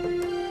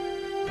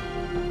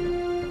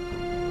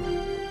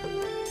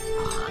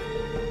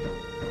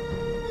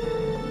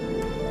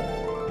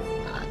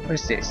 What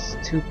is this?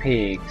 2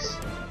 pigs.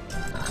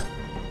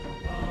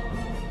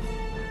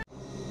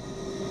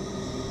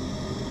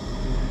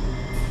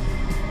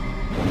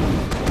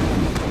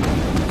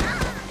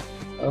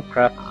 Oh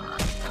crap.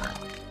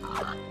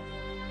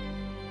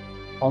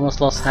 Almost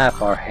lost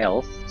half our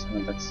health, so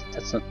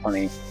that's not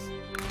funny.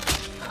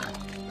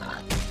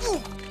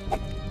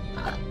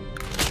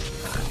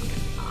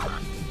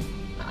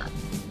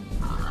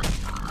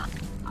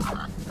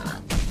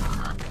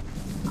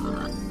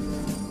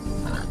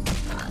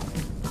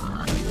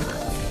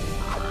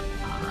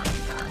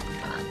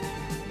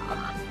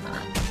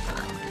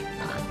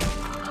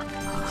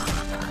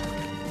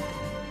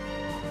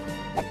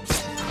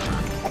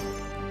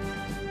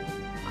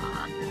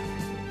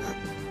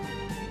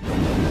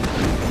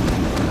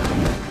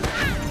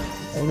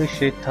 Holy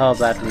shit, how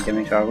badly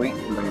damaged are we?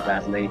 Very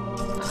badly.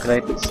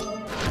 Great.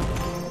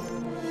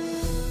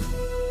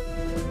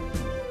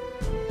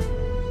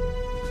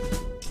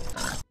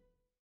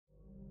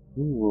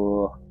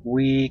 Ooh,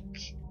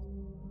 weak.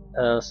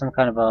 Some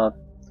kind of a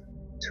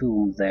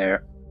tomb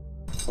there.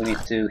 We need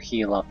to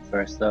heal up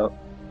first though.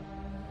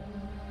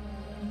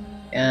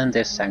 And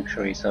there's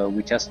Sanctuary, so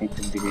we just need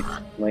to visit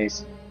the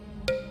place.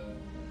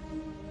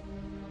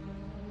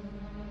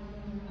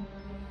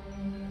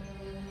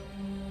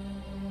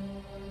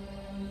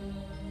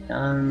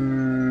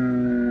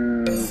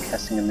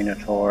 Casting a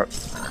Minotaur.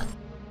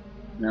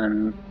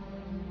 None.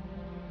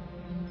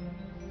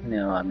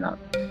 No, I'm not.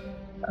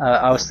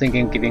 I was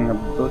thinking giving the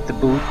boot to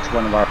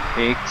one of our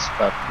pigs,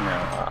 but no,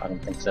 I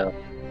don't think so.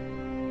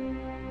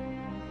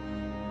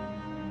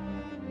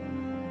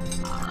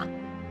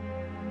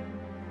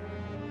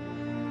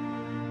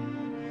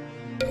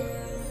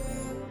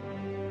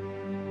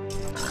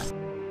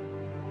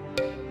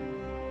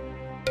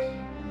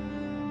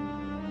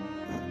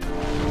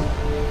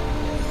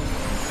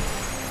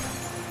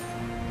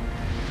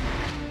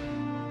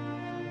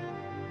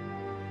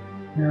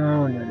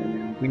 No.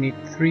 We need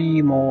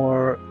 3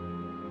 more.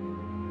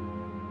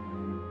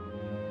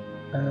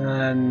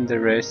 And the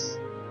rest.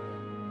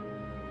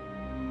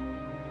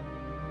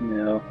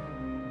 No.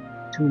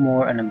 2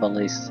 more and a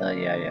ballista.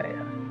 Yeah.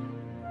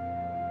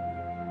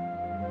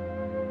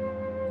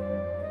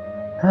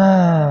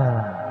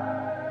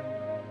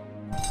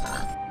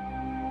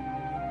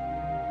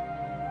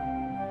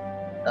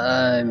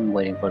 I'm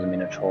waiting for the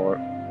Minotaur.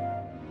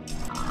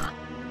 I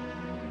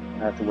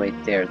have to wait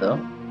there though.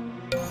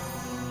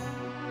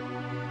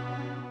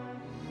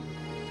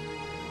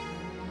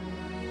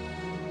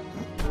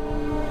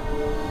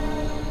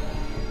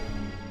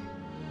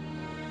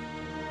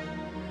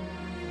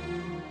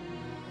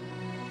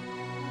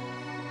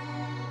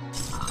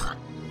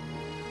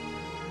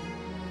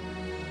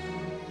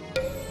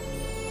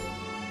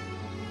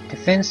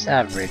 Defense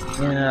average,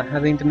 yeah,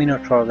 having the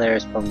Minotaur there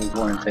is probably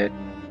warranted.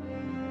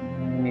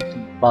 We need to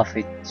buff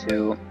it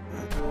too.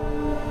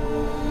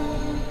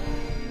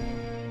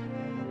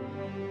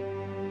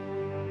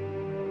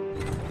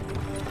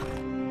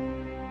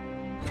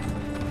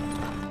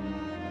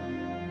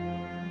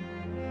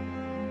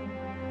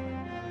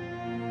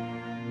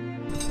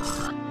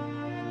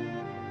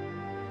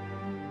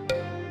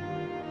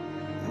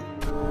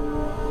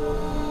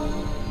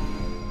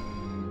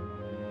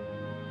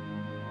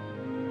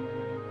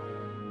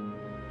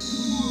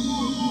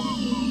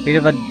 Bit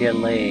of a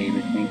delay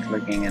between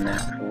clicking and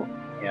actual,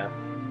 yeah.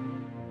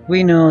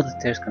 We know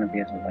that there's gonna be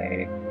a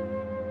delay.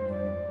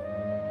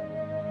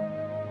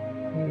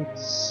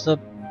 It's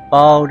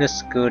about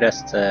as good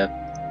as the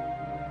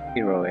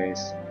hero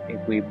is,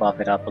 if we buff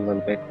it up a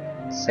little bit.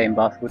 Same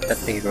buff that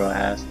the hero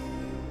has.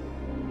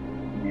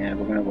 Yeah,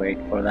 we're gonna wait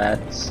for that.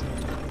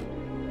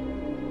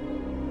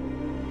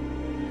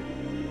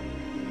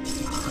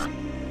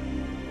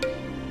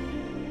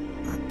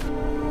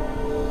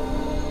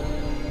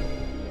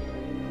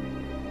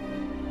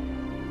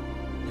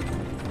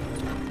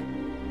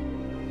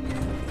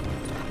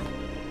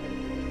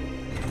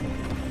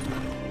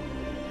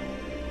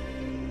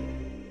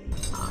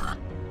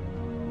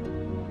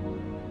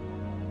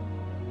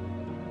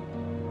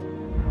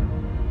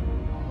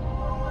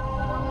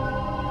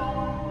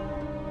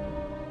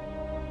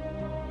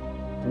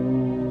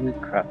 Holy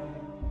crap.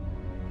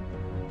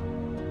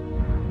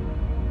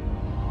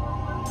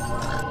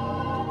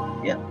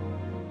 Yeah.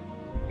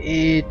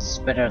 It's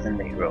better than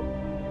the hero.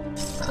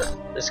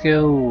 Let's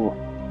go.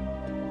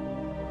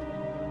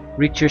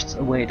 Riches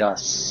await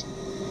us.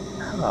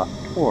 Ah,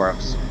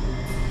 dwarves.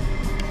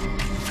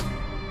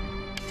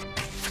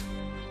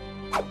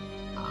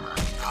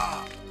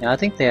 Yeah, I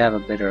think they have a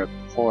better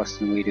force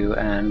than we do,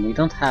 and we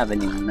don't have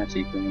any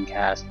magic we can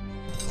cast.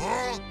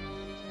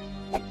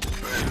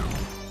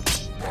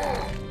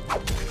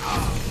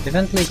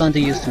 Definitely going to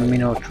use the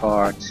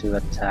Minotaur to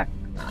attack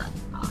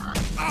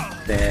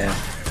the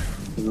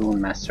Rune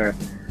Master.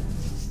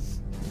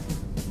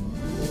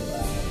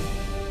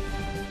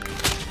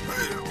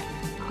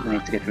 We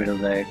need to get rid of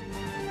the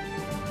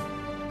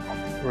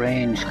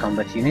range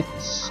combat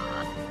units.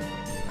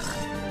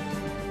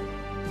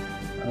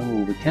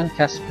 Oh, we can't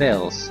cast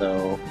spells,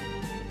 so...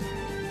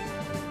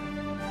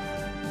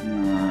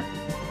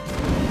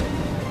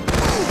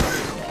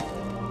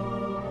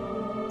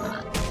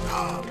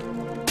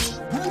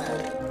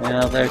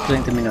 Yeah, they're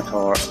killing the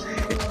Minotaur.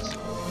 Shit.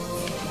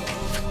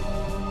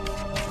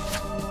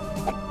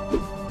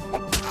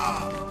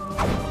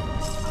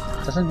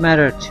 Doesn't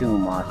matter too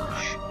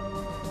much.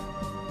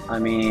 I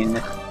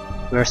mean,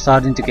 we're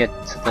starting to get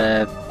to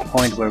the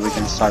point where we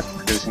can start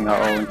producing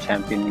our own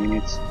champion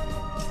units.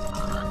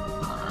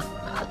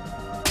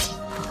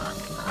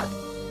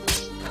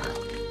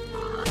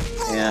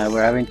 Yeah,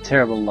 we're having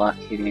terrible luck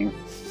hitting.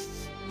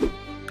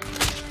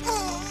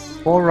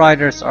 4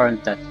 riders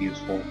aren't that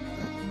useful.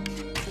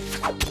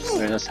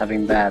 We're just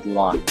having bad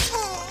luck.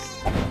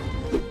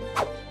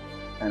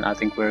 And I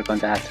think we're going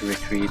to have to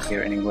retreat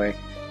here anyway.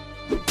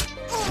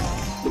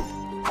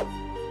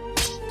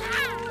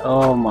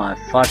 Oh my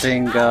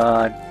fucking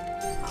god.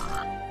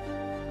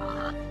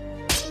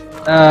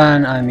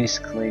 And I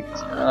misclicked.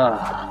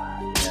 Ah,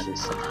 yeah,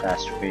 this is a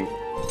catastrophe.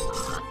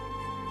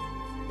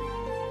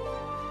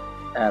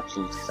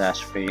 Absolute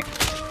catastrophe.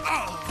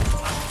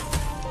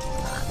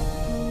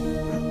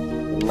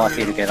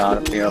 Lucky to get out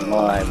of here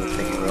alive with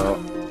the hero.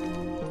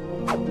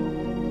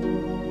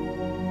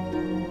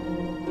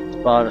 It's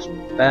about as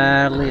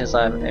badly as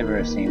I've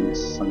ever seen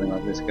something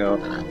like this go.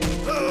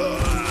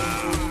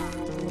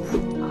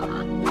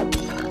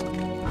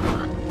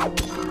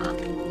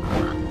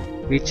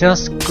 We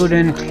just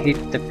couldn't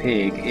hit the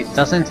pig. It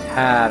doesn't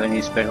have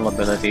any special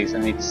abilities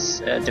and its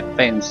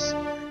defense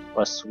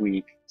was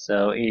weak,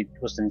 so it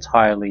was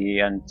entirely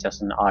and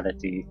just an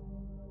oddity.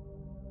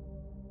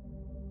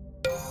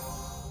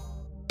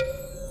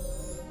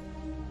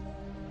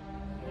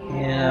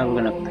 Yeah,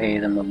 we're gonna pay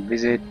them a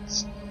visit.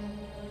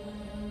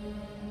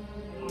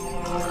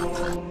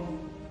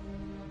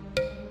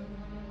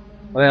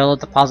 Well, at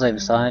the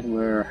positive side,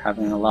 we're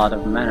having a lot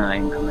of mana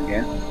income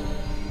again.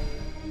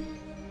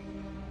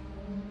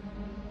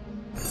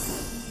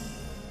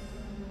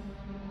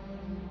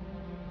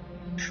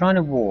 Shrine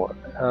of War.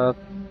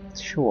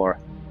 Sure.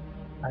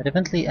 I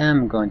definitely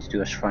am going to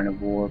do a Shrine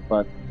of War,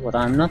 but what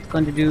I'm not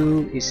going to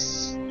do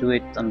is do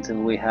it until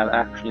we have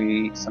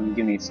actually some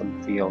units on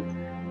the field.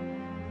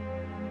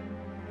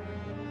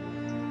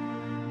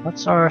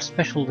 What's our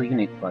special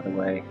unit, by the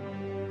way?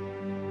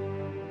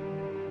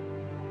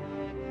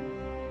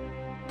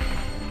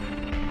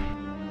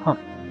 Huh.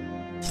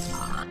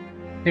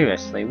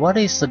 Seriously, what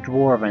is the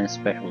Dwarven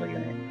special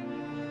unit?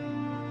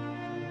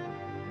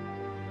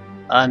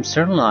 I'm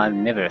certain I've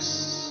never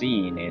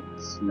seen it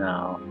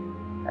now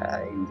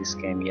in this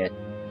game yet.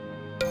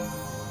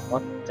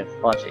 What the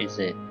fudge is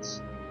it?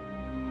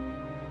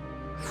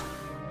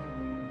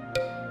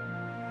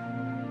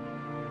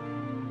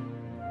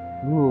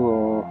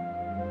 Ooh.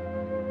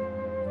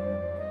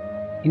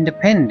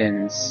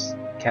 Independence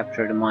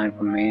captured the mind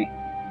from me.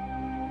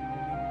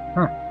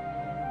 Huh.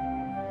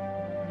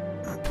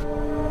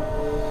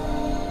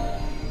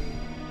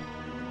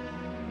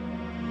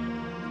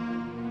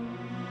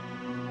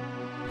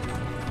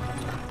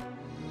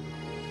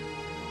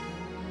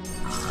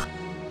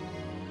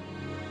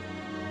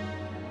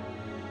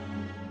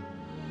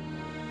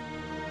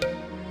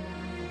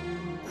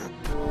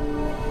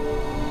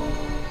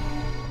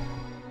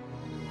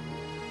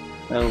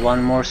 Well,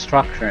 one more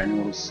structure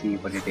and we'll see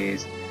what it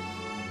is.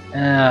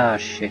 Ah,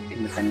 shit,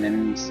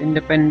 independence.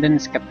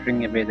 Independence,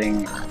 capturing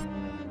everything.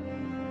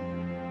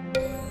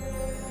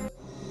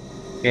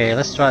 Okay,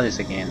 let's try this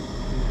again.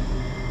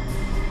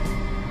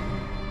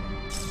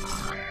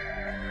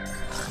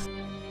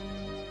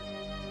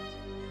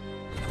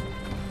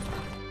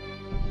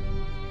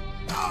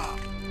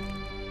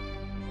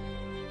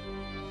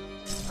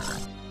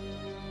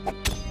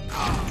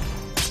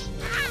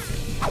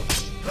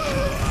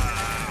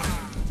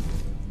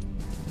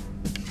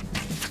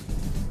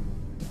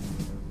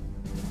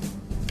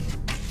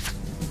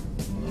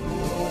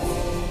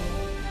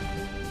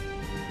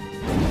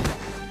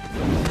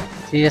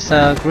 He has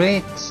a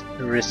great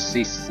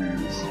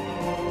resistance.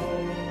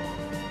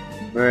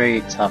 Very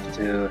tough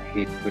to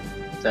hit with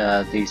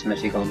these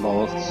magical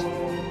bolts.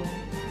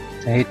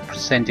 To hit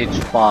percentage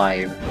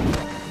 5.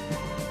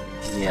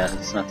 Yeah,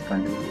 that's not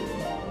going to.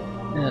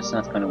 That's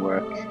not going to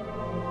work.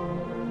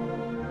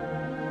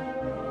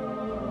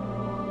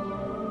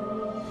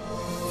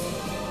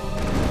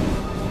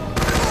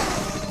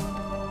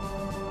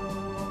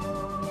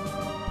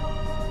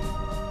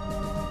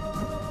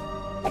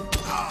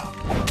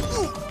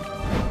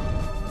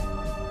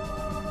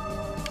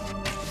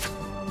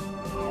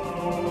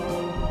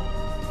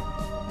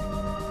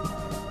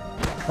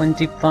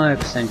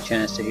 %25%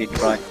 chance to hit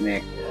right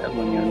neck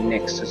when you're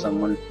next to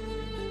someone.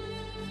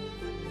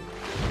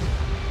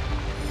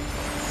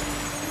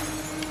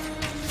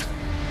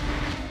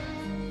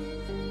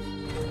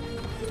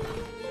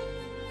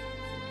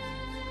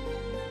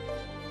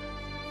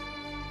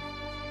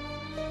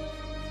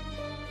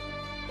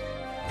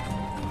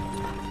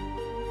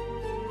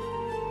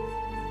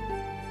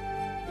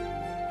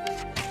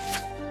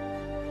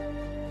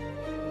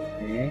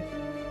 Okay.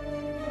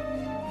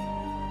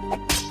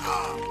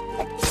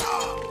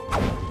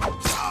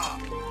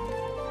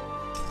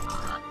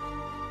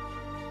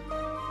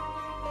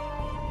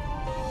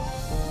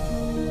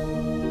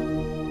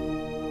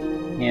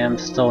 Yeah, I'm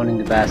stoning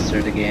the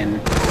bastard again.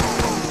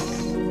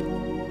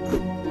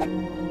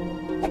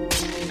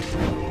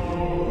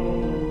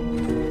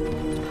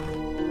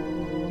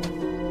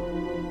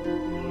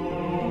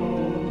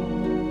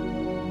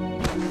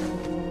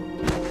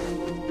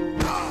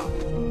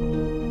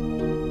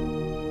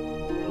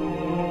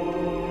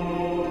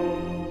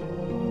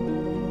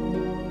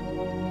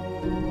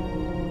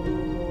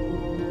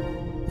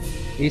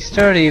 He's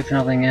sturdy if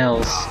nothing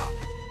else.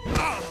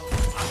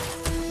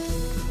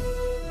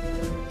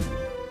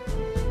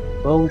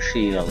 Bone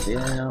shield,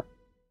 yeah.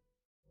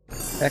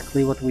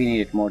 Exactly what we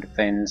needed, more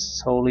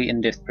defense, holy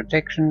in-depth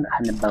protection,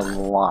 and a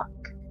block.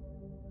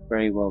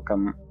 Very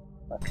welcome.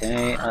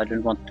 Okay, I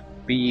don't want to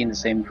be in the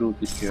same group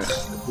with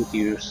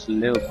your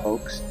slow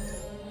pokes.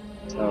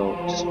 So,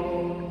 just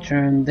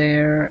turn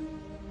there.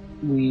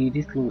 We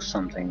did lose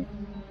something.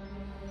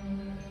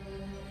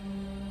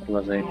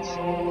 What was it?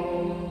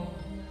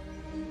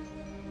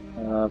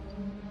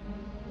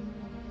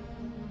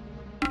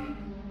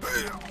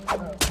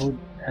 Who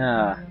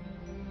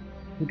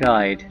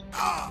died?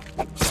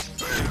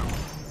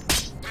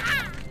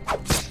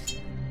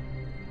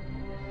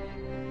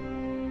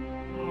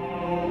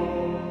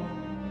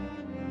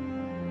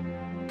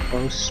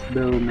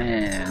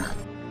 Crossbowman.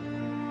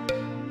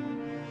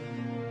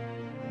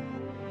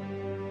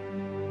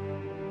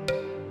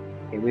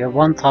 Okay, we have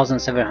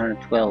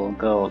 1,712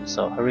 gold,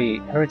 so hurry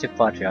to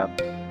fudge up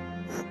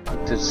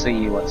to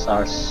see what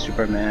our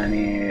Superman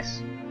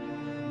is.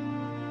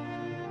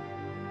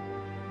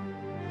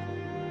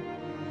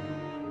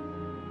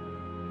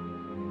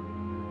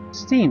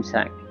 Steam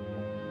tank.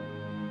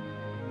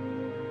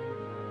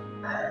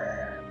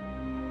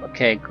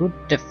 Okay, good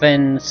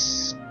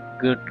defense,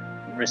 good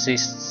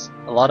resists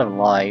a lot of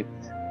life.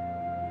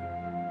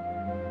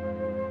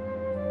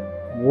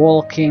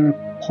 Walking,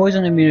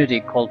 poison immunity,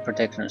 cold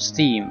protection,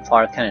 steam,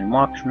 fire cannon,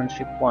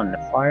 marksmanship 1,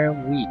 fire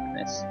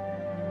weakness.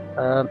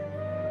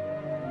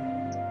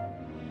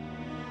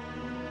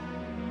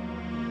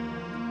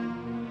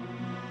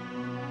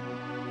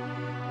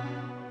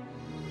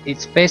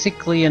 It's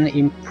basically an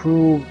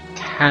improved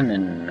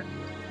cannon.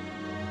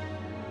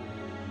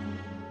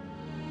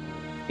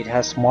 It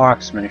has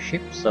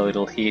marksmanship, so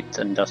it'll hit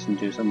and does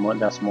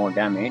more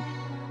damage.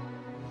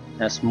 It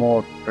has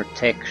more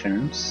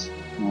protections,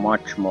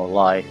 much more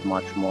life,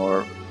 much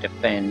more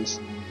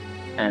defense,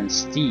 and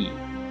steam.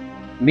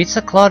 Emits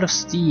a cloud of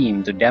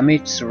steam to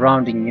damage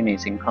surrounding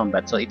units in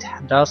combat, so it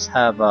does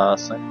have a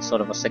sort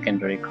of a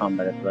secondary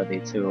combat ability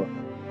too.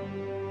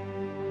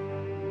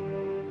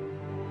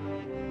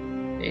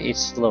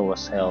 It's slow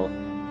as hell,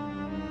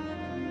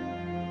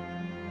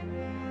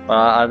 but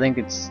I think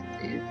it's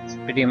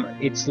pretty.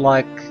 It's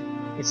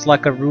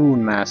like a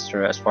rune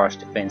master as far as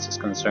defense is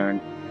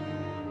concerned.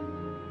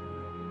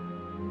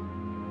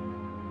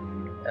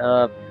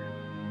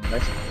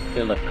 Let's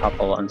build a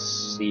couple and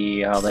see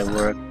how they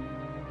work.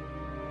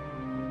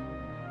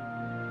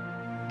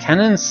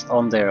 Cannons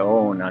on their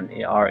own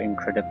are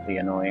incredibly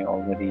annoying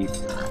already.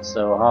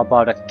 So how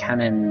about a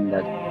cannon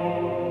that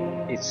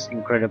it's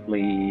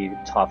incredibly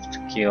tough to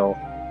kill?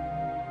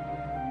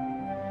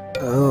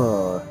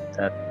 Oh,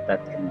 that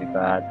can be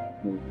bad,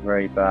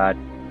 very bad.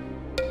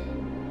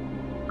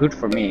 Good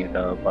for me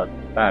though, but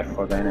bad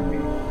for the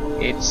enemy.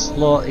 It's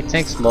slow. It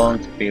takes long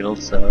to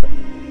build, so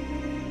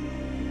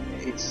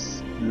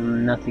it's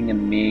nothing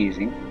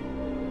amazing.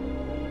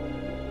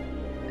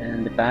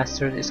 And the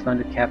bastard is going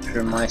to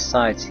capture my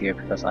sites here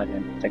because I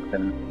didn't protect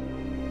them.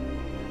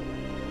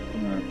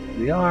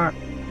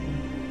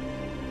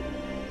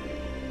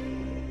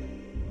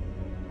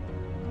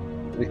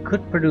 We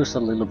could produce a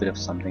little bit of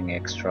something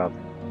extra.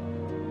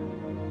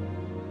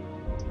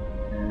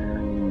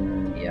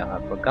 And yeah, I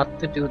forgot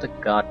to do the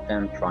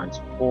goddamn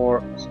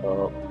transport,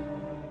 so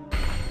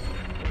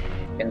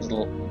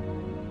cancel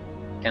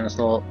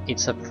Cancel.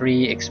 It's a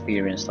free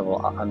experience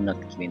level. I'm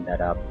not giving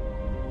that up.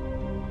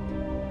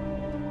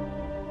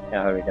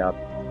 Yeah, hurry it up.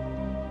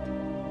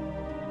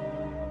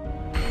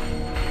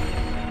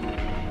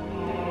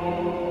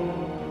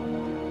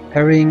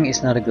 Parrying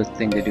is not a good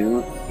thing to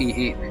do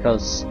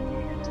because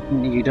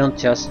you don't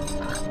just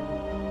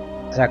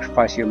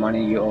sacrifice your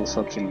money, you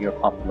also kill your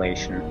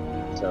population.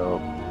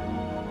 So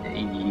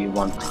you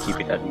want to keep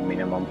it at a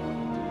minimum.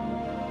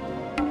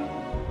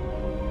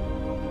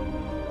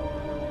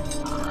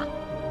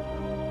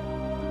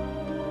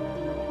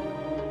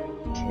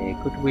 Okay,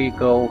 could we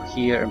go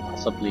here and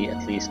possibly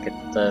at least get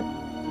the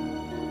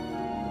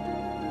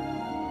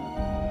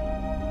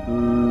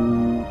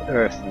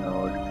Earth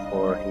node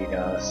before he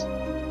does?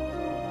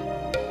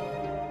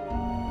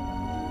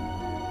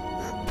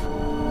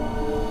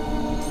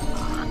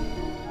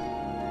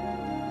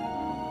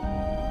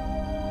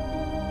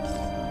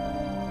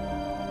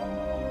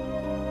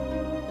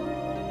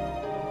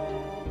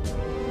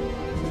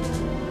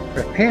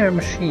 Repair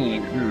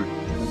machine. I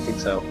don't think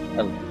so.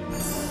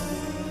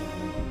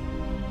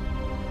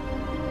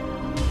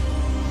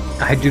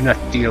 I do not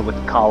deal with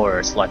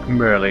cowards like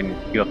Merlin.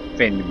 You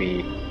offend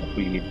me. What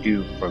will you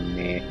do for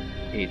me?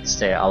 It's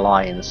the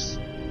Alliance.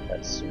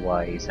 That's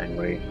why he's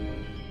angry.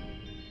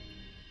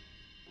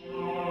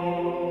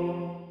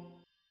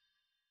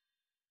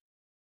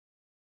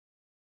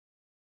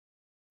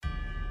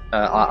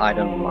 I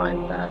don't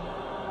mind that.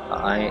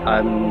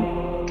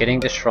 I'm getting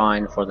the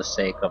shrine for the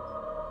sake of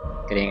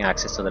getting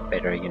access to the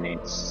better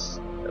units.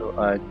 So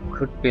I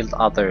could build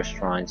other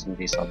shrines in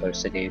these other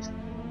cities.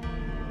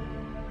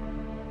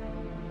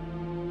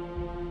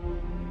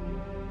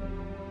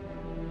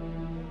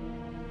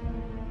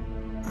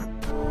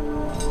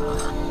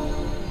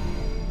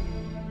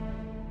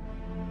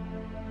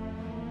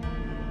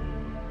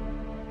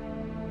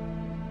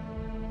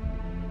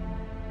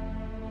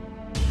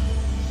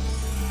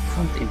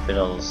 Hunt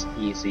infidels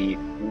easy.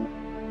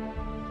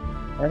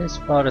 That is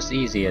about as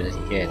easy as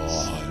it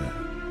gets.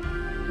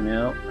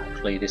 No,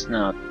 actually it is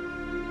not.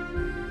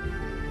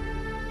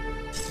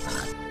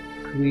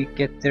 Could we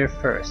get there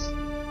first?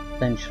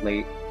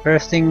 Potentially.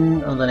 First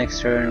thing on the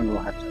next turn we'll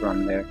have to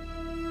run there.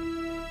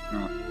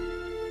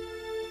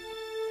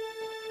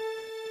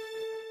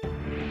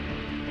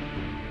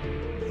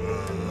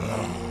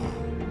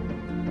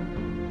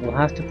 We'll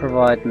have to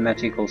provide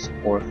magical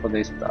support for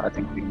this, but I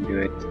think we can do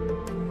it.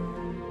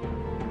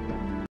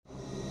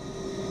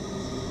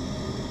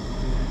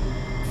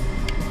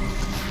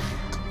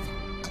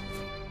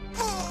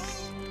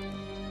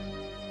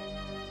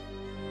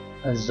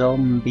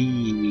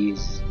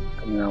 Zombies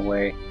coming our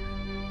way.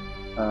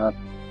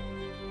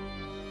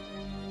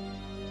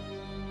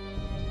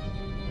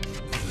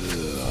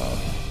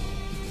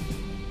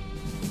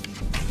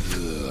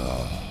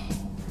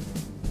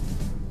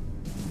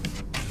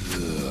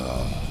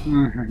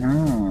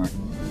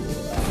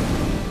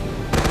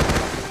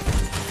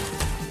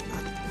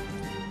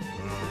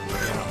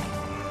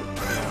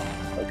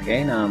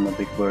 Okay, now I'm a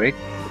bit worried.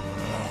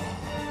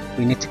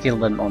 We need to kill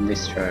them on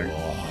this turn.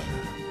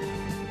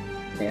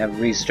 They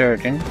have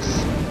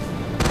resurgence.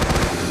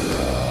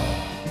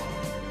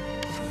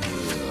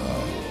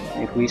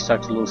 If we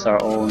start to lose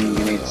our own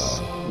units,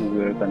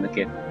 we're gonna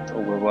get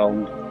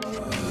overwhelmed.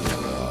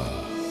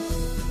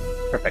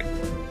 Perfect.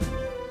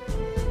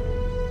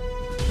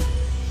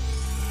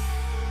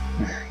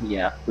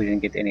 Yeah, we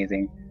didn't get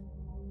anything.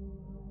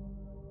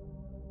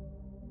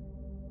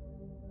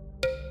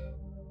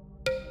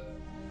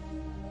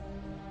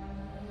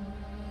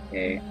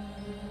 Okay.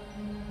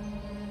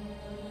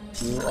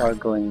 You are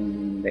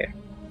going there.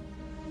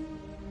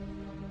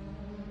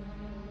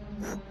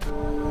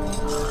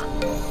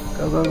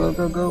 Go, go, go,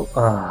 go, go.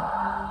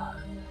 Ah.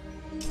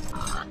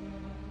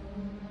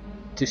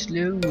 Too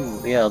slow.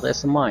 Yeah,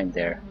 there's a mine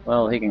there.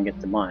 Well, he can get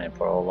the mine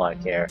for all I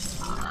care.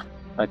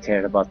 I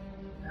cared about...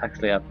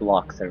 Actually, I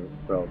blocked the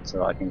road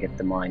so I can get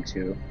the mine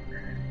too.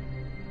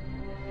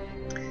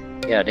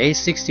 Yeah, day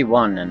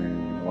 61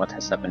 and what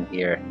has happened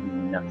here?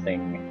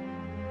 Nothing.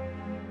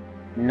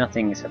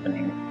 Nothing is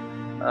happening.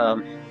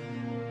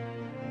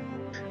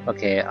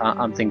 Okay,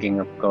 I'm thinking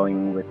of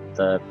going with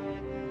the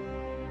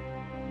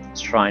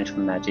Shrine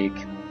for Magic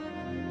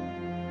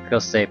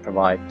because they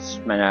provide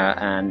mana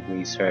and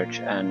research,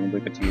 and we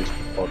could use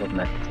both of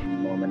them at the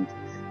moment.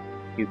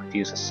 You could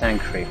use a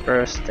Sanctuary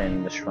first,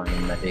 then the Shrine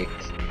of Magic.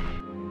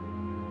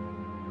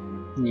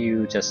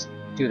 You just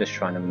do the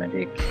Shrine of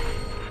Magic.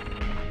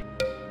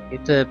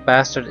 If the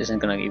bastard isn't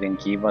gonna even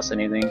give us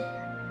anything,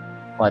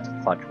 why the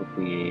fuck would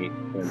we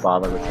even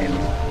bother with him?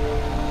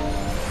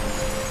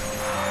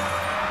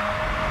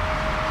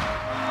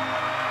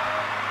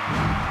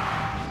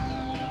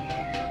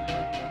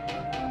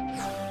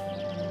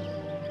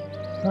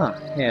 Ah,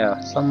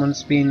 yeah,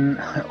 someone's been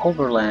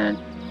overland.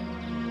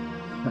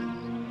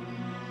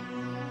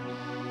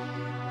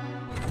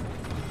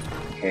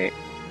 Okay.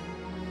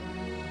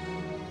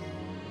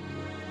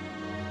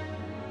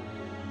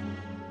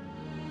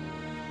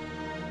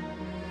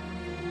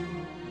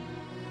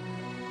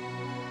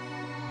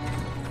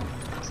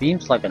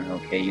 Seems like an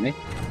okay unit.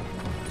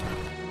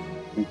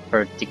 didn't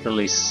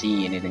particularly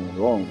see anything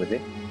wrong with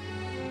it.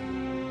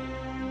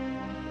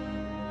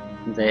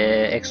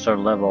 The extra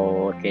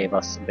level gave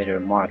us better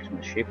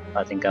marksmanship,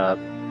 I think a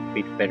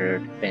bit better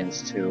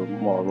defense to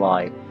more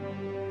life.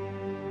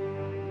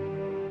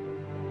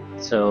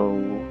 So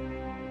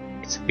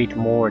it's a bit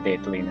more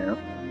deadly now.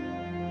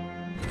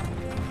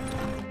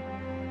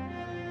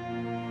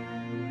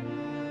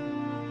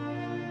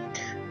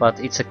 But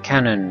it's a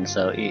cannon,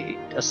 so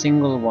a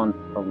single one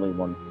probably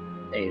won't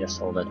aid us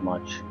all that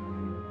much.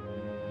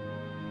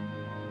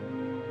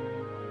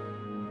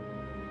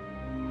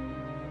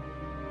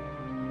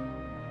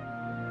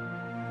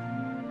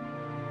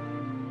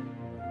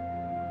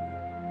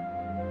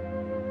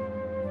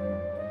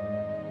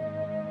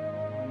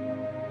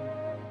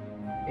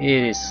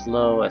 It is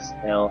slow as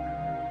hell.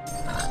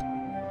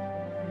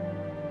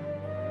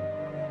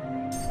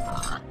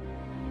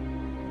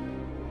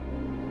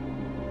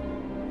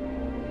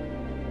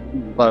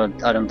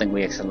 But I don't think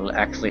we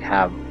actually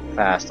have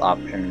fast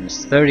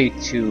options.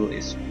 32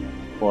 is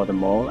for the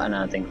mole, and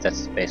I think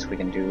that's the best we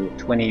can do.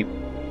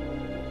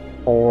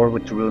 24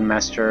 with the Rune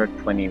Master,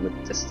 20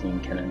 with the Steam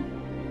Cannon.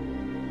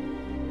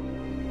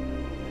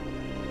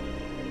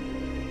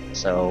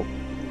 So,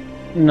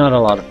 not a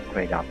lot of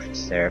great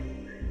options there.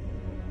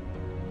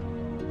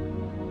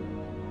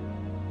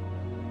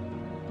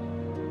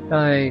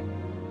 I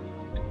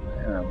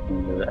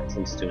will at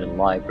least do the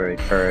library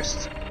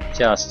first,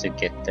 just to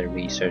get the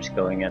research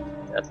going at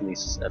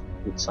least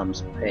with some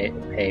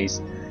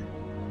pace.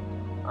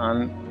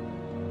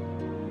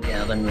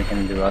 Yeah, then we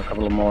can do a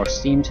couple more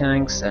steam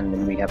tanks, and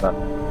then we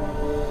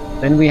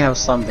have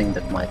something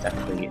that might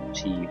actually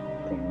achieve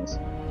things.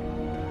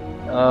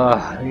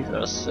 These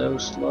are so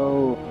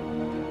slow.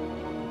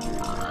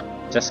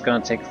 Just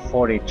gonna take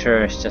 40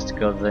 turns just to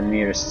go to the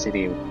nearest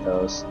city with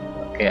those.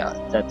 Okay,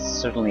 that's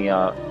certainly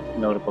a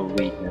notable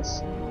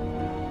weakness.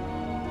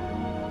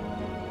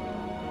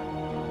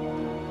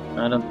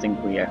 I don't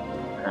think we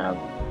have.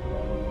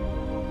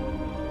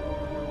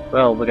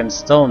 Well, we can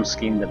stone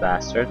skin the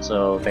bastard,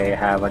 so they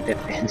have a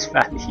defense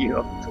value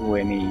of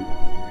 20.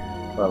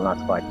 Well, not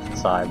quite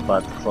inside,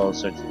 but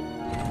closer to.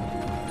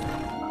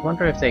 I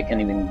wonder if they can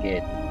even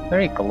get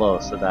very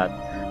close to that.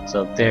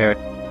 So they're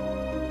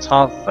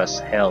tough as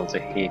hell to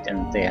hit,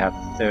 and they have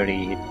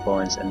 30 hit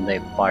points, and they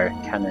fire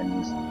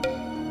cannons.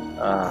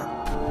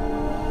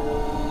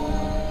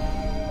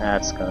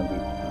 That's gonna be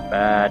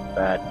bad.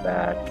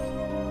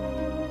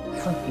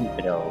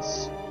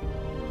 Infidels.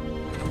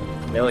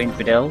 No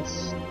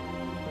infidels.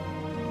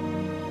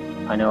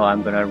 I know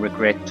I'm gonna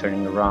regret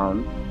turning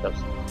around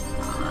because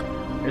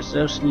they're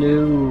so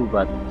slow,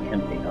 but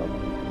can't be helped.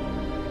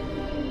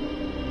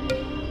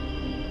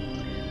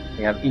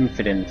 We have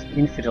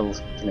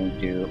infidels killing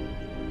do.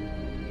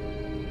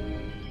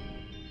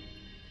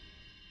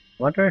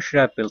 Wonder should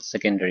I build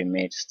secondary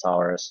mage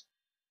towers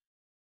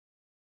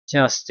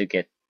just to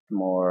get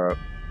more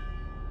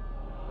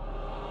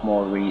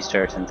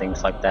research and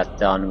things like that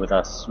done with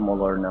a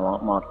smaller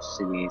amount of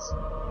cities.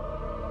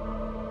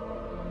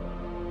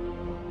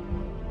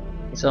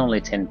 It's only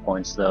 10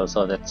 points though,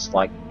 so that's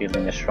like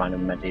building a shrine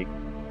of magic.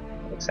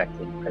 Not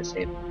exactly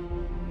impressive.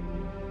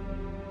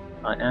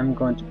 I am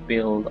going to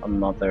build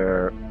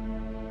another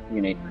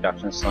unit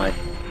production site.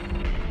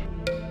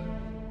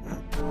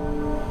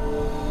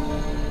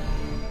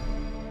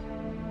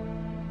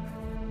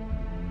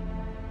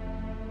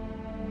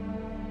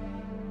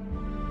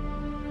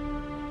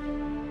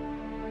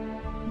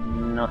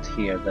 Not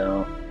here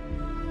though.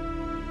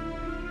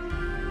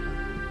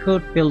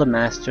 Could build a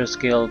Master's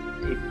Guild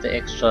if the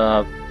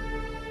extra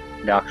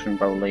production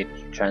probably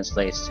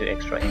translates to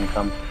extra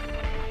income.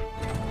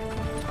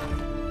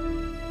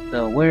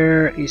 So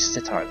where is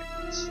the target?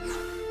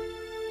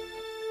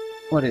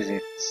 What is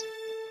it?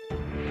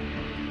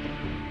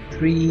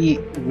 3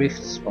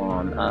 rift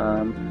spawn.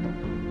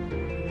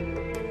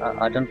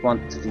 I don't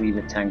want to leave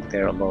the tank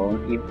there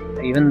alone,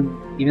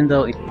 even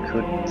though it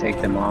could take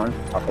them on,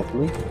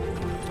 probably.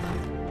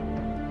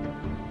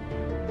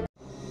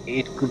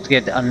 It could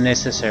get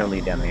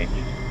unnecessarily damaged.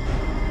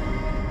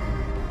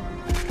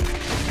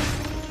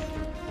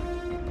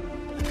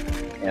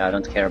 Yeah, I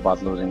don't care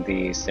about losing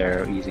these,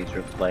 they're easy to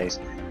replace.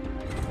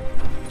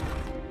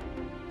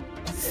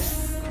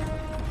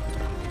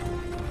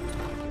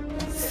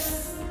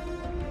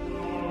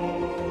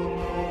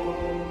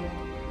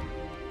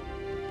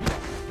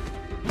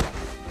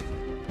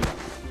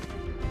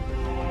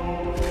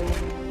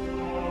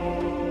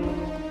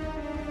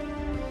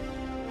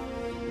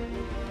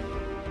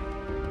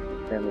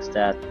 What was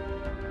that?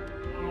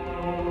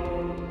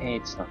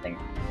 It's nothing.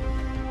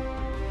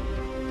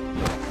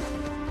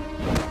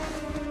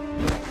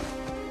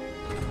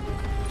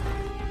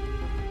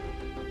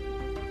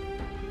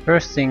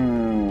 First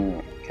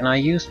thing, can I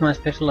use my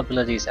special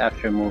abilities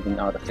after moving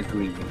out of the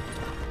green?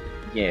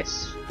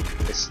 Yes,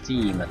 the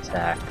steam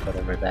attack,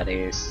 whatever that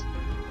is.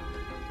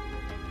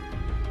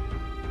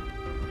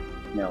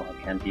 No, I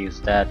can't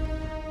use that.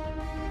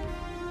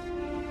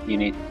 You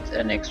need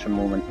an extra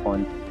movement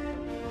point.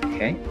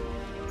 Okay.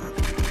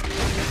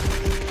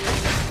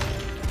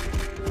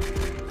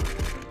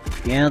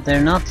 Yeah,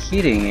 they're not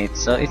hitting it,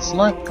 so it's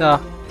like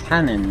a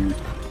cannon,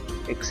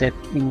 except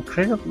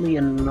incredibly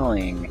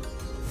annoying.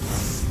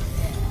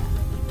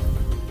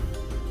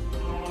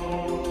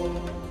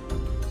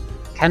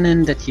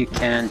 Cannon that you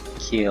can't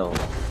kill.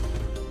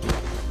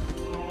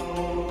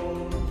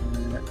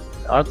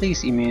 Are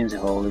these immune to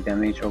holy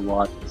damage or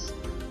what?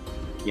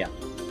 Yeah.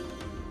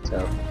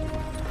 So,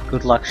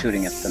 good luck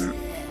shooting at them.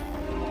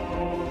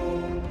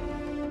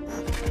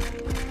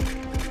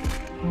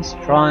 He's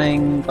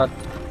trying, but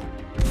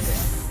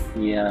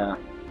yeah,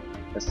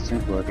 this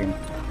isn't working.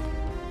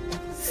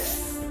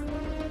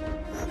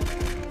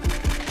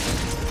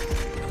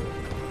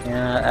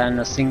 Yeah, and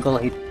a single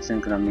hit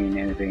isn't gonna mean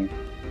anything.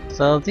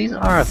 So these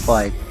are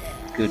quite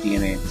good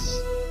units.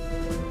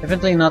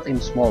 Definitely not in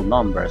small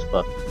numbers,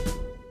 but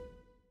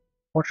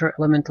water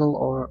elemental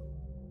or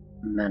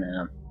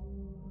mana.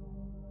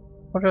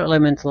 Water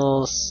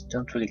elementals,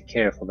 don't really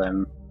care for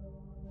them.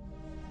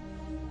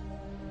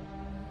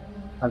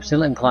 I'm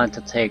still inclined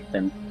to take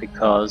them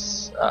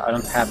because I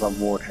don't have a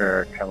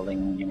water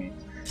traveling unit.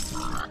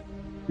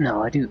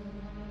 No, I do.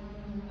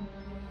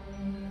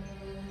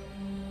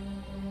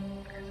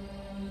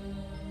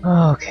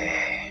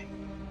 Okay.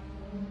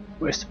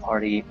 Where's the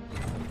party?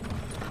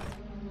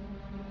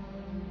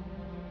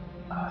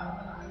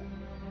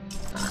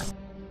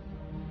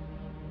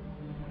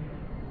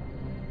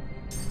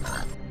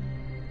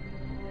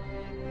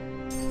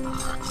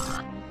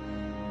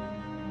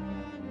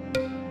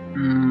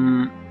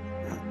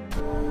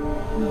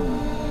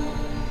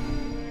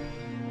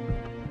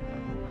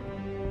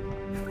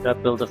 Could I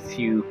build a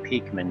few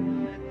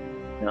pigmen?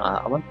 No,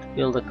 I want to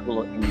build a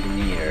couple of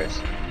engineers.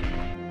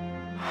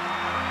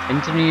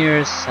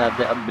 Engineers have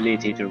the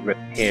ability to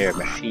repair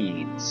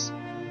machines.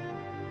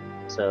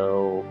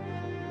 So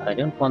I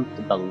don't want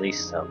the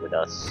ballista with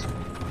us.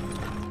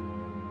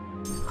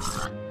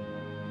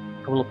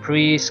 Couple of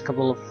priests,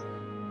 couple of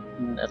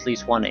at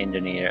least one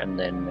engineer, and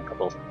then a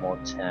couple of more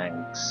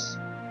tanks.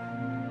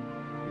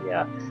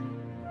 Yeah,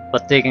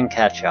 but they can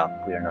catch up.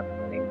 We are not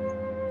winning.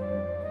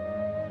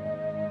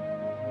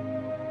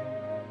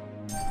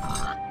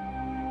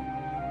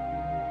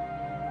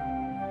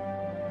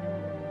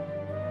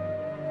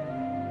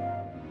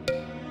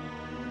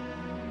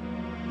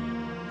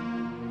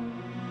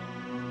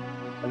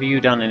 Have you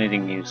done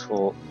anything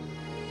useful?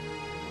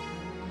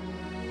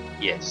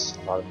 Yes,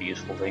 a lot of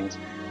useful things.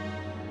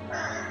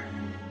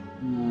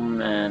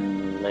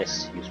 And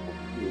less useful.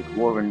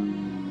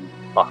 Dwarven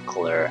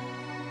Buckler.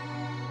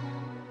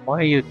 Why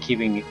are you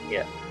keeping it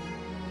here?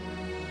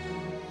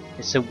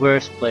 It's the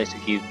worst place to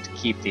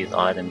keep these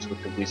items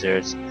with the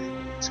wizards.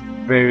 It's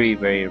very,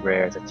 very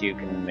rare that you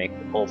can make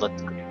all that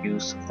good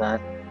use of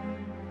that.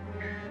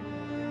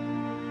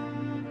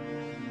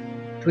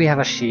 Do we have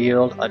a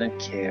shield? I don't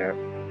care.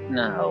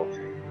 No.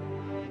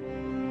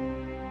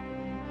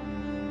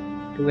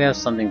 Do we have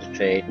something to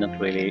trade? Not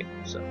really,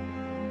 so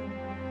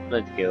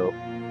let's go.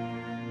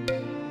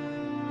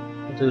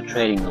 We'll do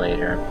trading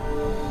later.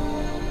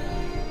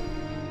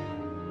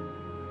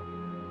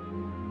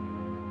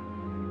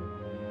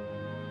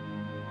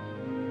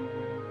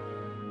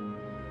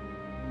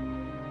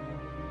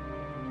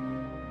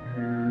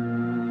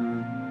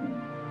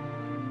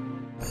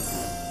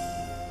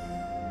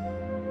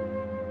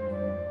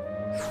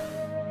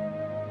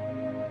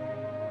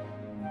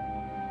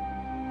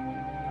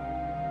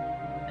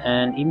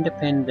 And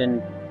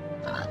independent.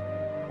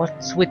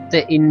 What's with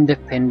the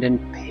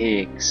independent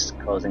pigs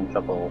causing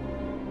trouble?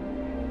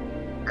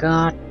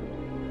 God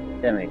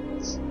damn it.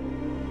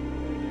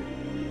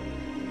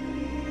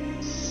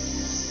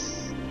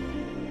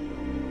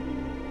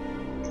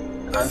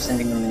 I'm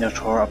sending a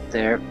Minotaur up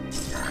there.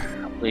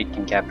 Hopefully it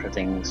can capture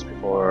things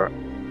before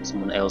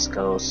someone else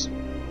goes.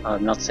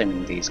 I'm not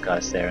sending these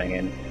guys there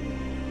again.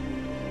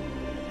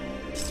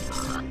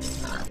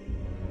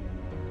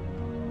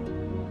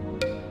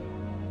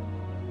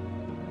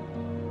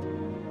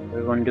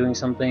 Everyone doing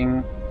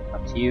something?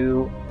 Up to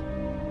you.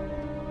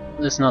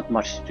 There's not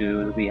much to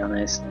do, to be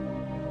honest.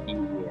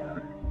 Yeah.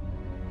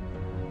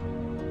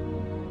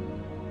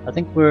 I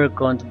think we're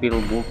going to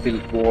build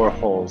war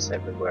halls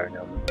everywhere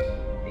now.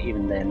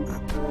 Even then,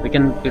 we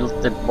can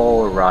build the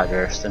bow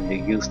riders and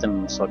we use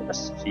them sort of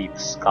as cheap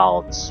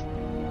scouts.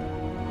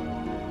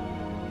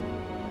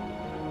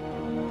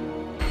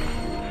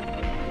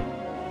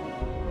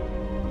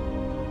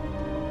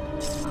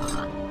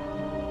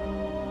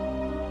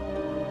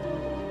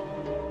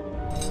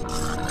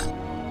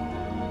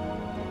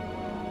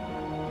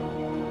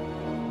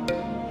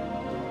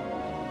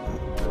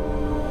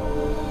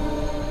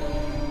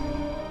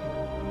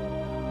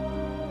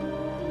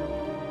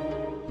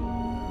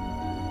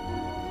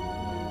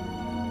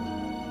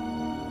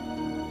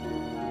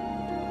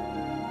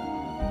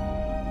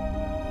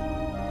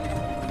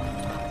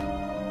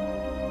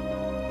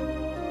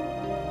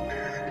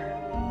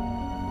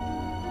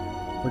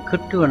 We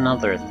could do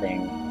another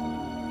thing.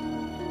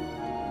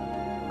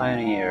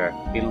 Pioneer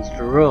builds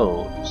the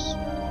roads.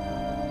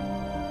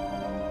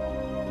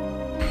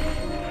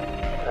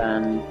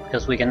 And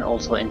because we can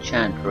also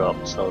enchant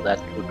rope, so that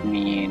would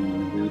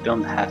mean we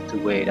don't have to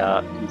wait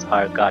an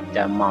entire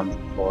goddamn month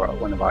for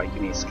one of our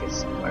units to get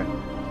somewhere.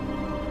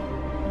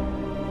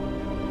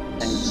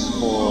 Thanks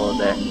for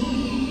the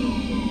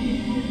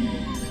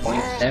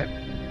point there.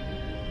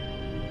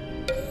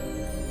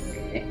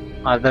 Okay.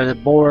 Either the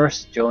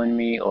boars join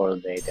me or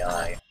they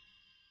die.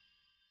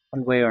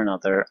 One way or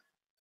another.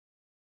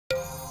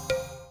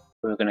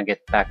 We're gonna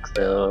get back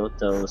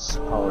those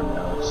power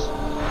nodes.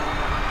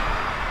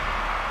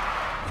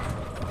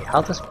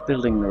 How does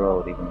building a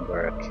road even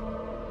work?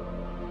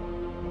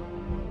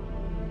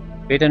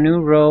 Create a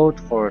new road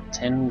for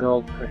 10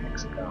 gold per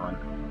hexagon.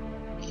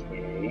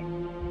 Okay.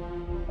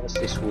 How does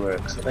this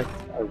work? Select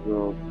a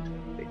road.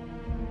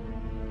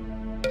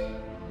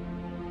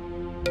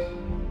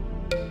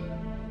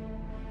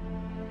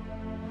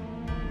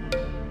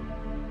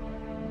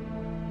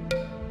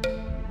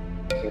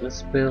 Okay,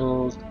 let's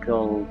build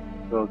gold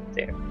road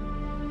there.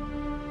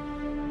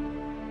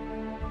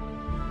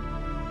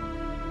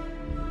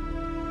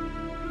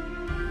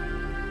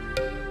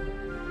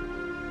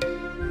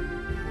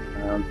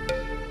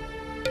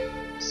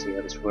 See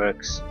how this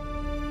works.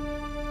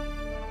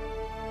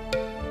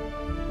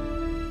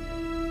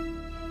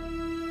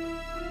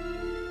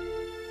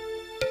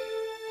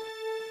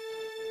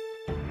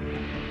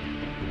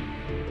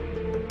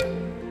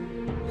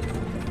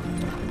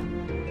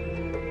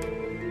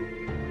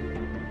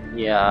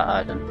 Yeah,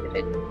 I don't get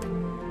it.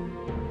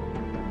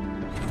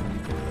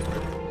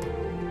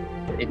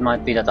 It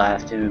might be that I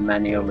have to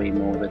manually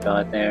move the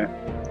guy there.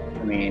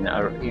 I mean,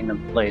 in a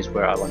place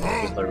where I want to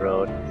build a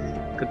road.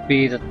 Could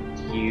be that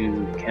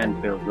you can't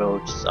build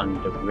roads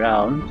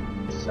underground.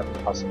 It's a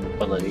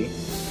possibility.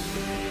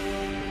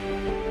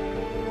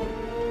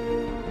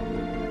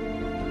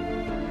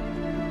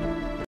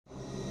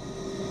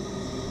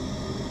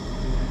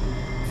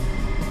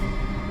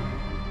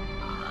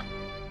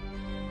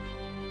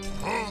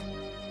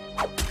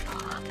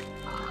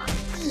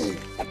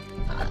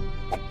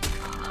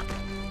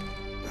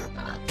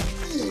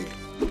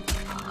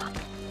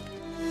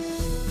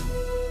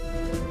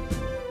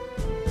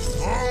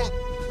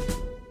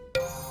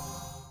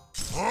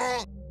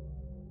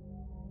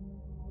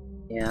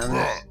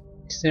 Yeah,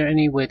 is there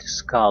any way to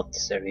scout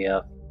this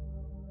area?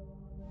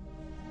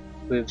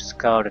 We've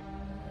scouted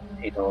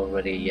it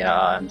already, yeah,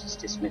 I'm just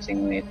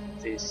dismissing it.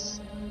 This.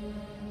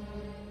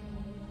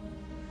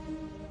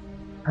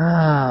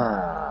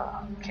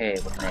 Okay,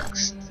 what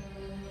next?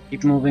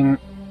 Keep moving.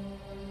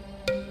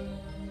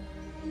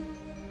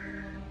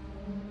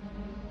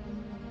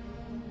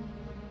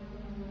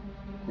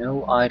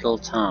 No idle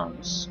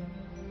towns.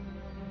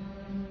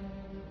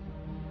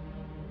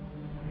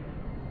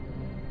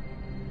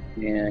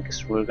 Yeah, I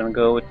guess we're gonna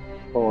go with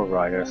boar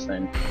riders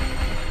then.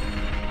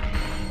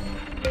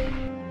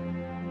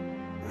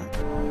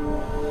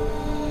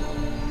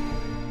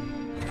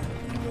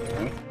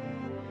 Okay.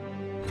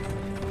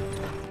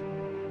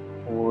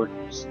 Would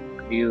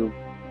you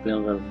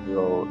build a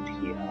road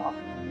here?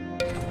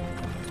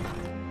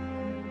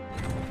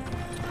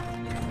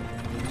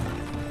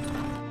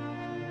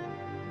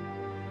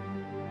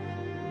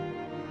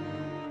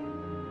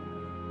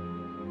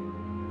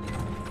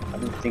 I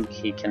don't think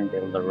he can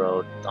build a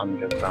road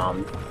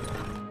underground.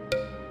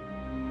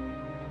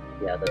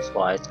 Yeah, that's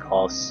why it's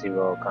called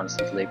zero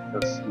constantly,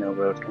 because no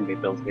road can be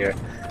built here.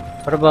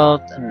 What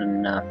about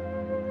an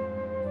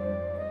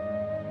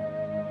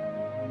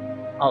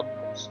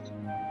outpost?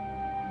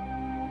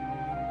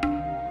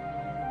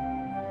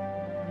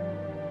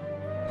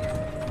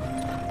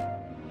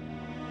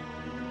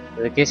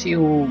 I guess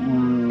you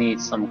need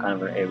some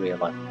kind of an area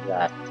like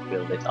that to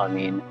build it. I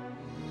mean,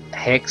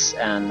 Hex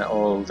and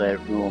all the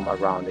room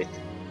around it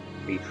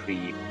be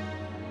free.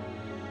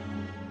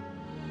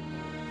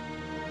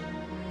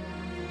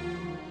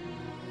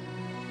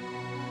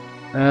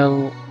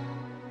 Well,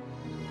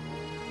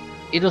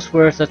 it was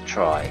worth a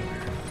try.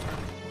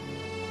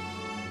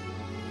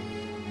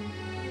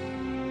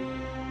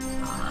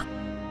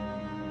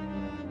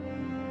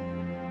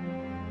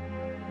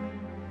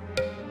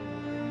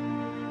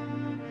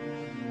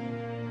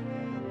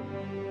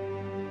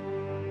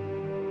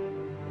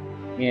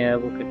 Yeah,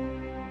 we could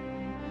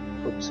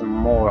put some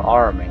more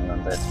arming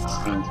on that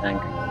steam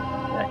tank.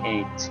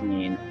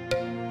 18.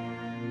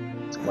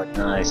 It's quite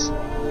nice.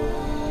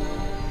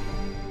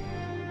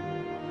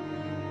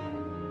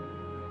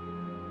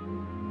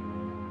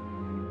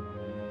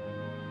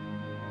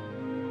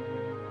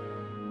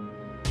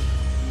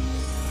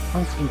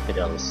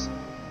 Infidels.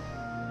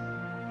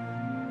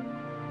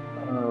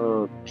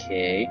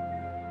 Okay.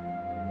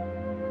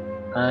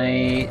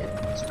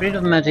 Spirit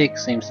of Magic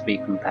seems to be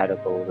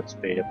compatible with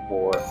Spirit of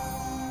War.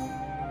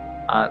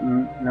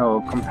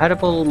 No,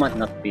 compatible might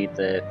not be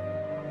the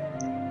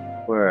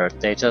word.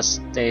 They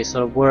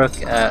sort of work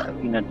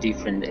in a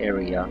different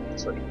area,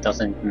 so it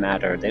doesn't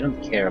matter. They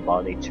don't care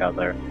about each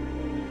other.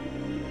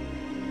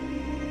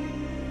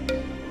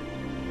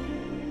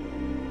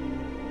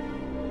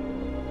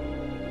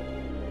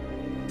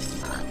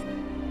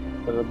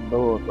 For the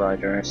boat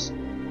riders.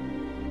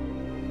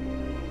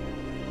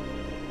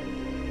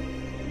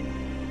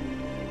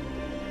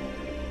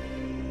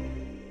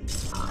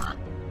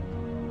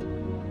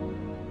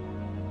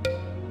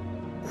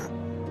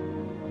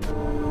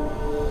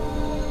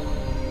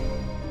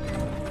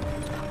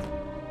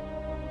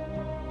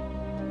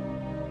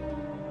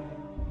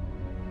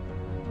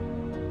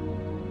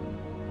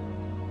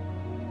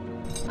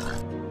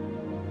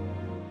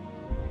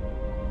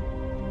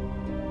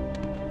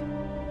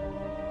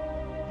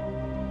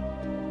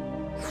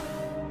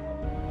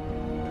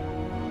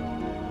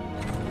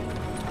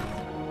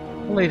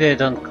 Hopefully they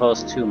don't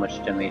cause too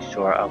much damage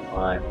to our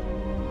ally.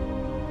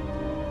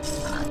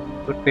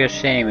 It would be a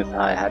shame if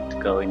I had to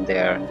go in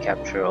there and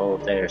capture all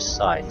of their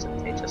sites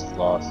that they just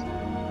lost.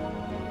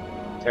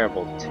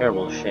 Terrible,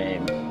 terrible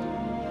shame.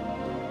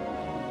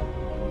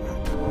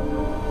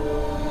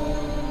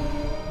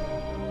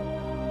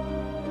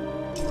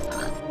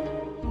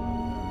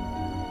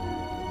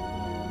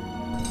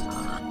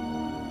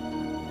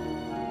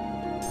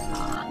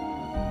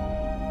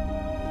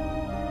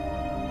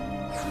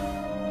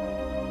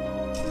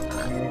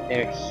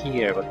 They're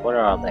here, but what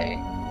are they?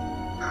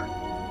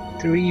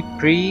 3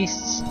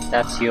 priests?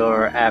 That's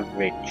your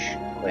average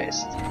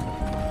quest.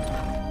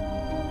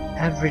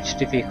 Average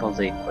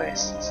difficulty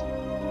quests.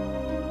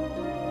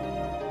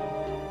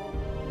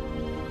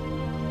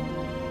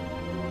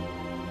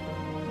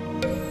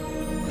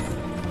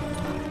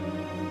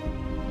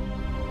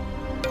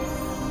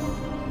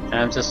 And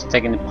I'm just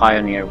taking the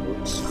pioneer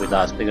woods with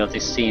us because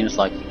it seems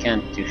like you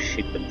can't do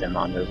shit with them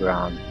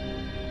underground.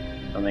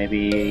 So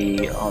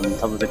maybe on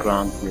top of the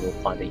ground we will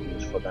find a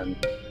use for them.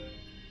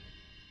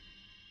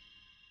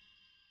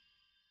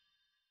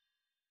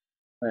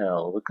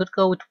 Well, we could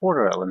go with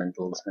water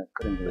elementals,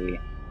 couldn't we? Is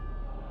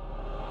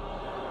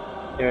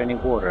there any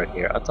water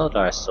here? I thought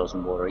I saw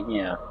some water,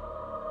 yeah.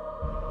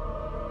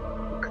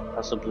 We could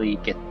possibly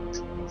get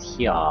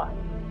here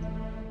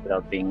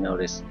without being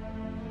noticed.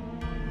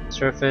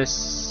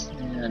 Surface,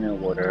 yeah, no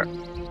water.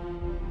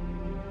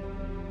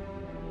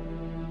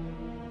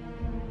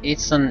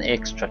 It's an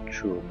extra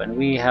troop, and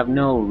we have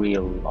no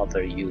real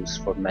other use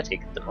for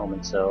Matic at the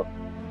moment, so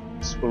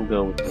this will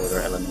go with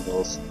water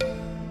elementals.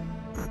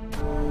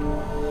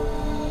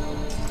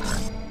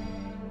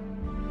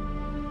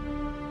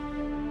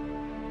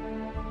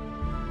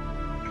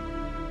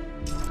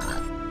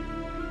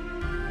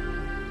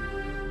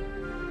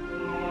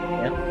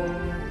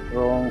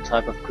 Wrong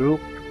type of group.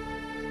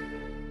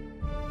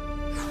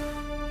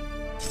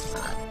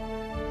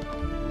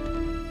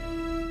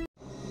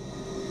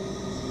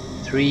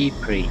 Three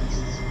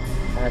priests.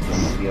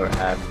 That's your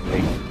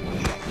average.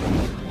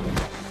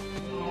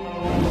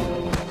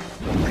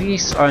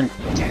 Priests aren't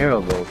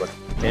terrible, but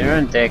they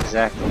aren't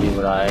exactly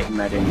what I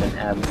imagine an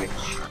average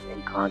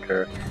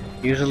encounter.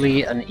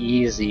 Usually an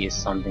easy is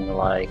something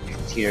like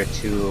tier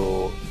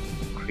 2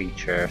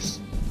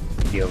 creatures.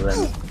 A few of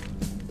them.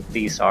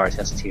 These are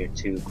just tier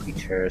 2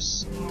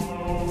 creatures.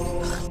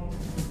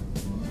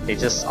 They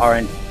just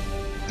aren't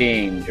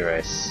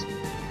dangerous.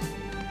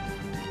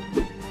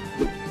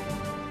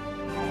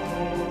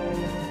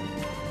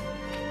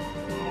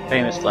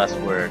 Famous last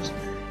words.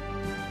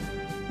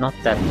 Not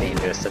that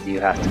dangerous that you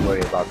have to worry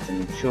about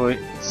them. Sure,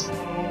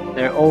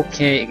 they're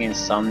okay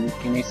against some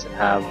units that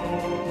have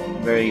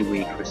very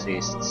weak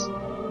resists.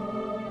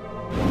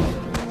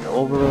 But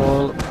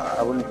overall,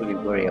 I wouldn't really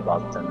worry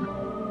about them.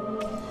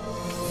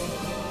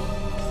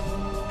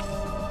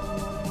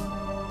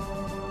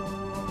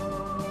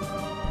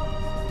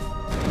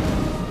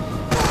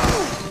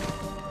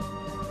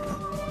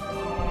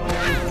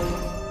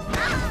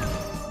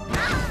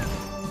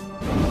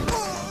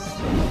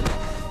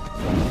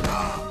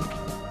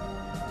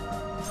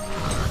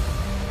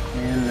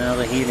 Now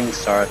the healing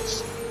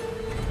starts.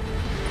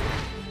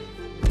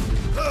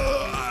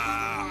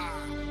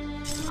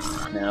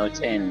 Now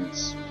it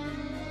ends.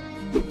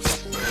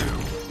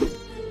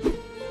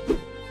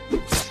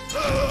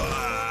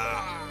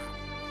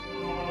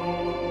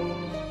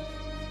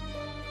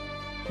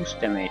 Who's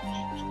damaged?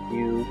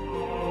 You.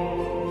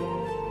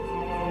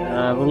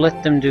 We'll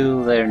let them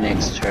do their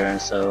next turn,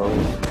 so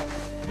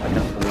I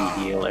can fully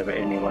heal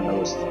anyone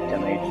who's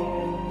damaged.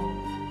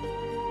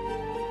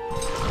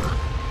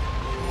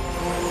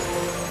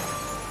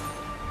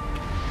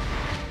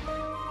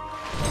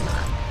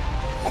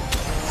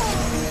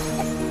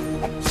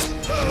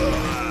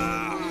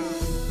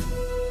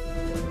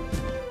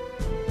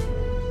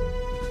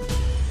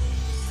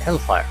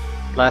 Hellfire.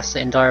 Blast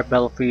the entire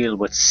battlefield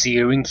with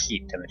searing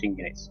heat, damaging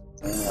units.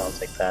 I'll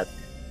take that.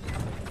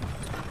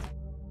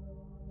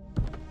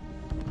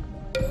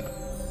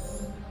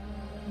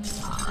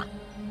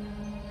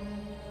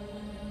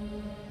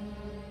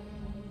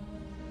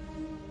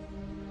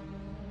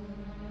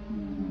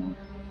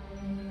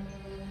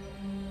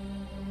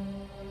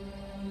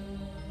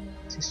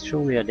 This is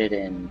truly a dead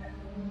end.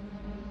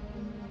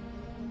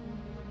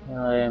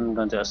 I am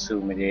going to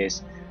assume it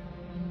is.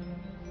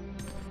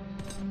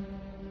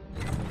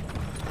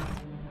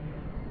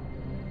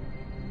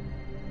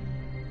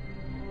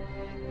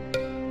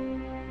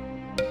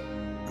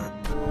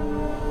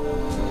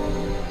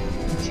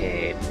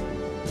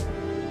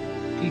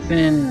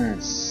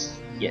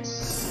 Defense!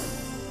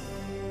 Yes.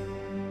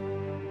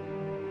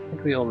 I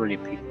think we already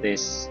picked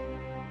this.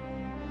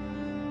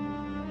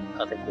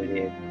 I think we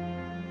did.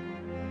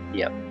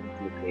 Yep,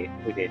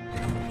 we did.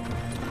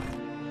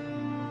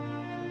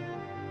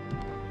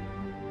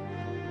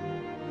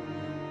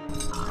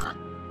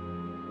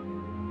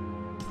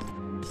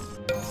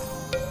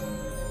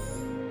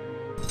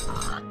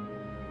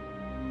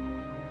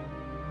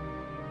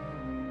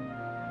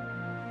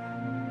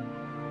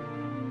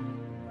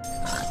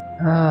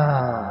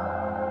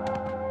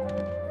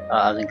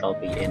 I think I'll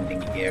be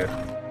ending here.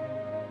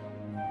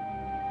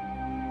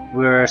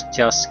 We're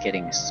just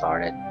getting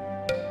started.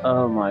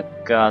 Oh my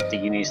god, the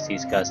units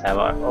these guys have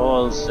are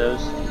all so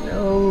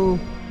slow.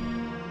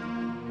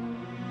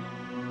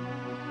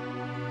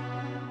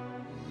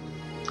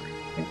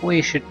 I think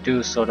we should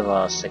do sort of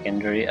a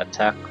secondary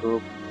attack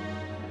group.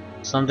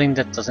 Something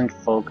that doesn't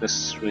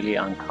focus really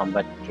on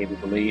combat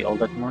capability all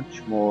that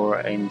much, more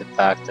in the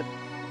fact that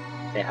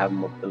they have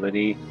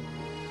mobility.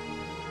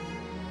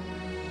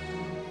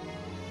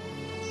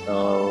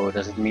 So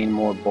does it mean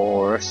more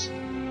boars?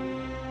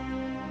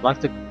 I'd like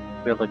to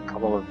build a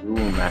couple of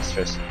rune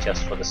masters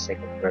just for the sake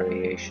of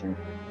variation.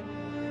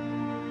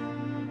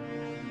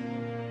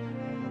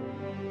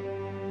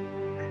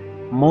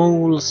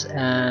 Moles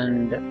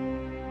and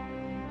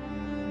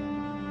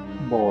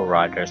boar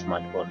riders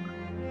might work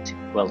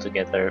well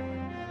together.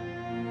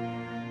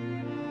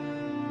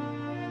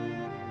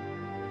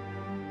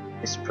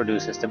 This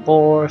produces the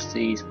boars,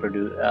 these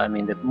produce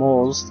the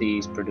moles,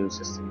 these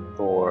produces the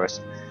boars.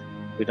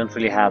 We don't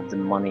really have the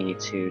money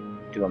to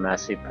do a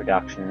massive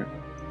production.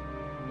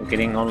 We're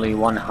getting only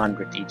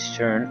 100 each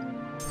turn,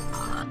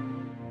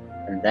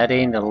 and that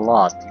ain't a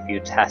lot if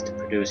you have to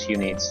produce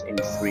units in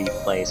 3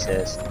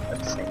 places at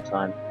the same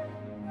time.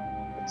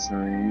 It's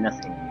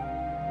nothing.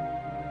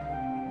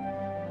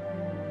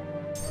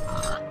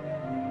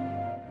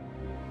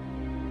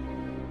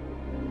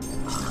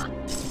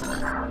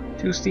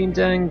 Two steam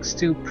tanks,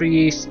 2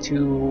 priests,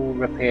 2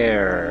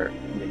 repair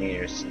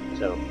engineers.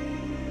 So,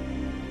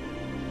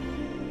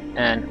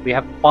 and we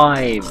have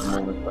 5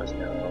 movement points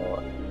now.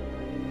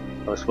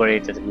 I was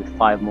worried that with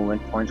 5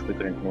 movement points we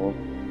couldn't move.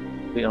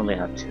 We only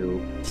have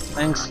 2.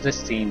 Thanks to the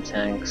steam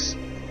tanks.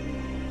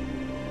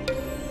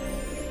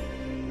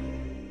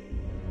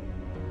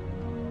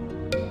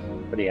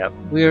 But yeah,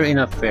 we're in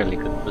a fairly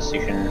good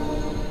position.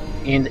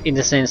 In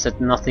the sense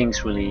that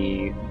nothing's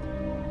really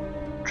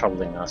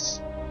troubling us.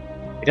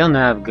 We don't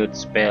have good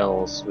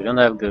spells, we don't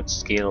have good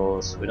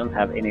skills, we don't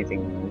have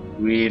anything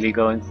really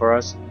going for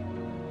us.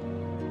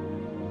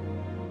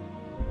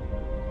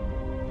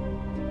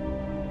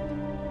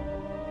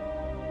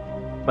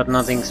 But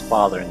nothing's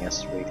bothering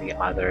us really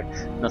either.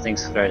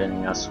 Nothing's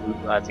threatening us.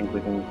 I think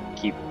we can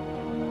keep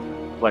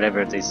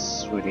whatever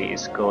this really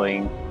is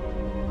going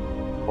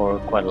for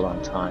quite a long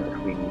time if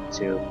we need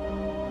to.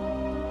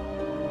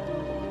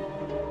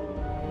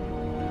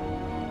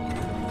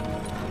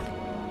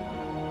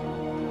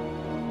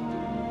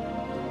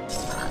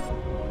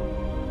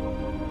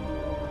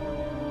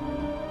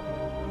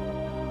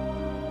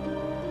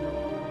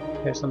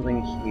 There's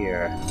something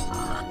here.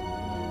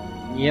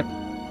 Yep.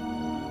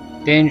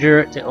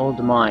 Danger, the old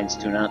mines,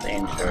 do not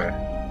enter.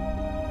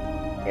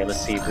 Okay,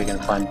 let's see if we can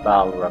find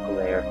Balrog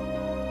there.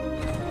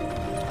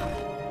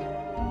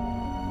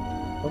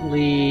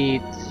 Probably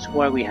this is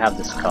where we have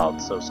the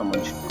scout, so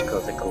someone should go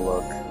take a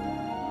look.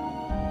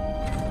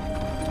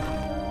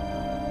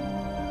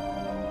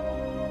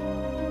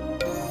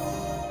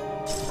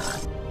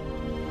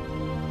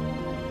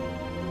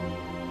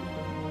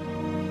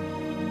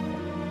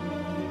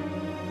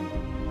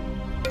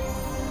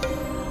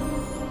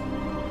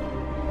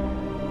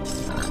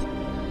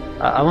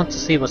 I want to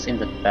see what's in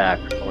the back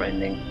for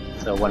ending,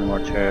 so one more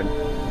turn.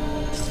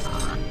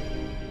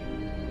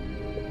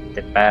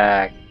 The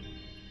back.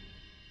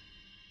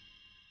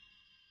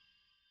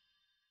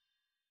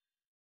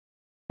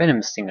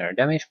 Venom Stinger,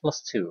 damage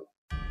 +2.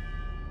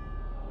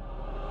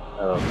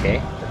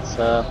 Okay, that's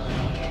a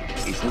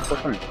decent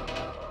weapon.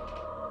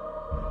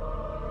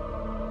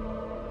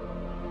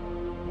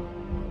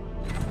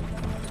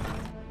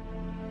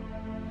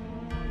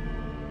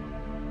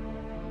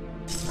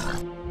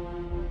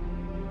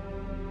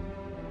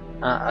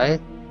 I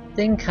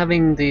think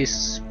having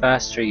this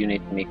faster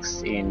unit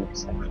mixed in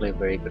is actually a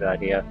very good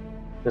idea,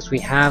 because we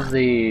have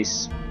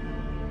these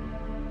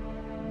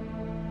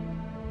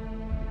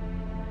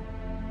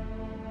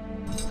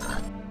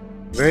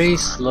very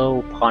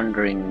slow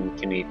pondering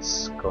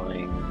units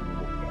going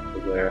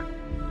everywhere,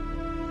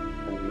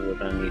 and we're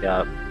gonna need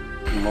a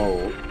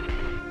mole.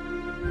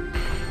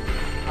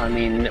 I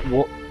mean,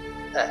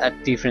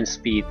 at different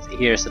speed.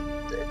 Here's a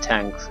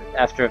tank.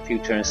 After a few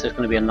turns there's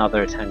going to be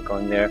another tank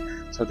going there,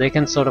 so they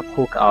can sort of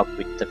hook up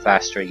with the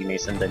faster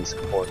units and then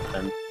support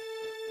them.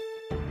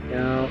 You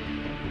know,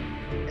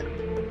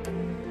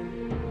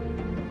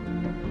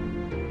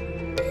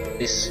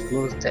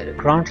 the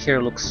ground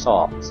here looks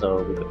soft,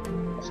 so we could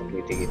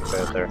possibly dig it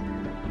further.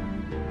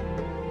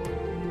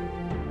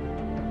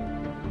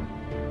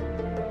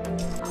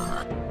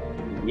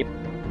 Yep.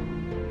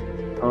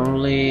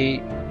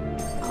 Only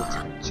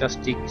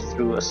just dig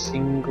through a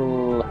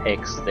single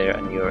hex there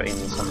and you're in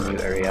some new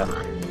area.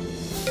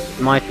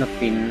 Might not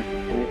be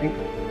anything.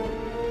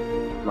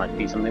 Might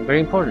be something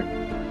very important.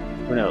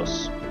 Who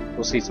knows?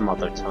 We'll see some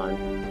other time.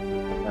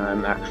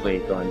 I'm actually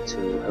going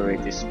to hurry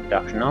this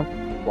production up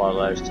while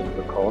I still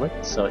record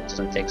it, so it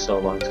doesn't take so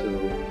long to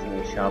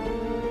finish up.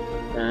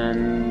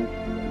 And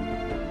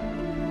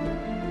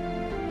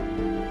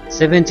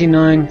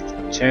 79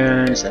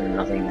 turns and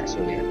nothing has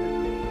really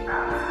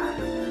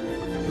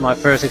happened. my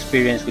first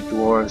experience with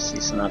dwarves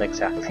is not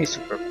exactly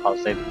super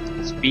positive.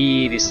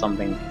 Speed is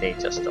something they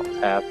just don't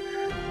have.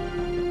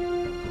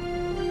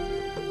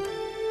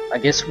 I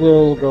guess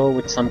we'll go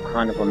with some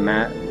kind of a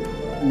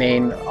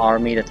main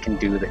army that can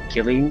do the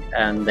killing,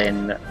 and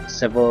then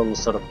several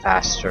sort of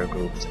faster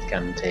groups that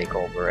can take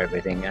over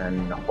everything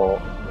and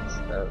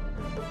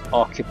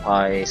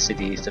occupy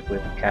cities that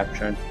we've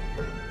captured.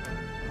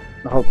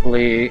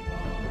 Hopefully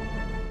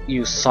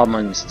use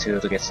summons to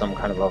get some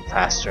kind of a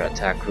faster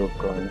attack group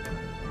going.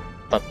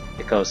 But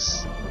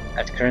because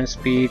at current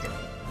speed,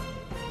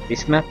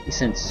 this map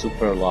isn't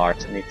super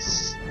large and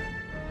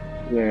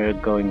we're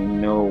going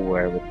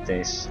nowhere with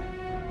this.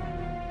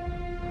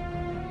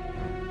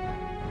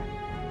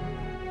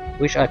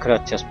 Wish I could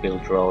have just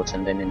built roads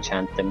and then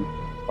enchant them.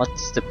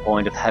 What's the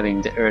point of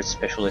having the earth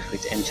specialist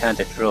with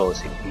enchanted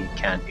roads if we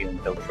can't even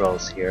build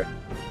roads here?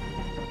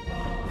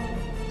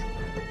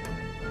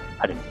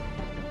 I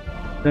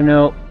don't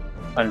know.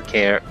 I don't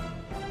care.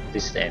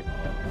 This is the end.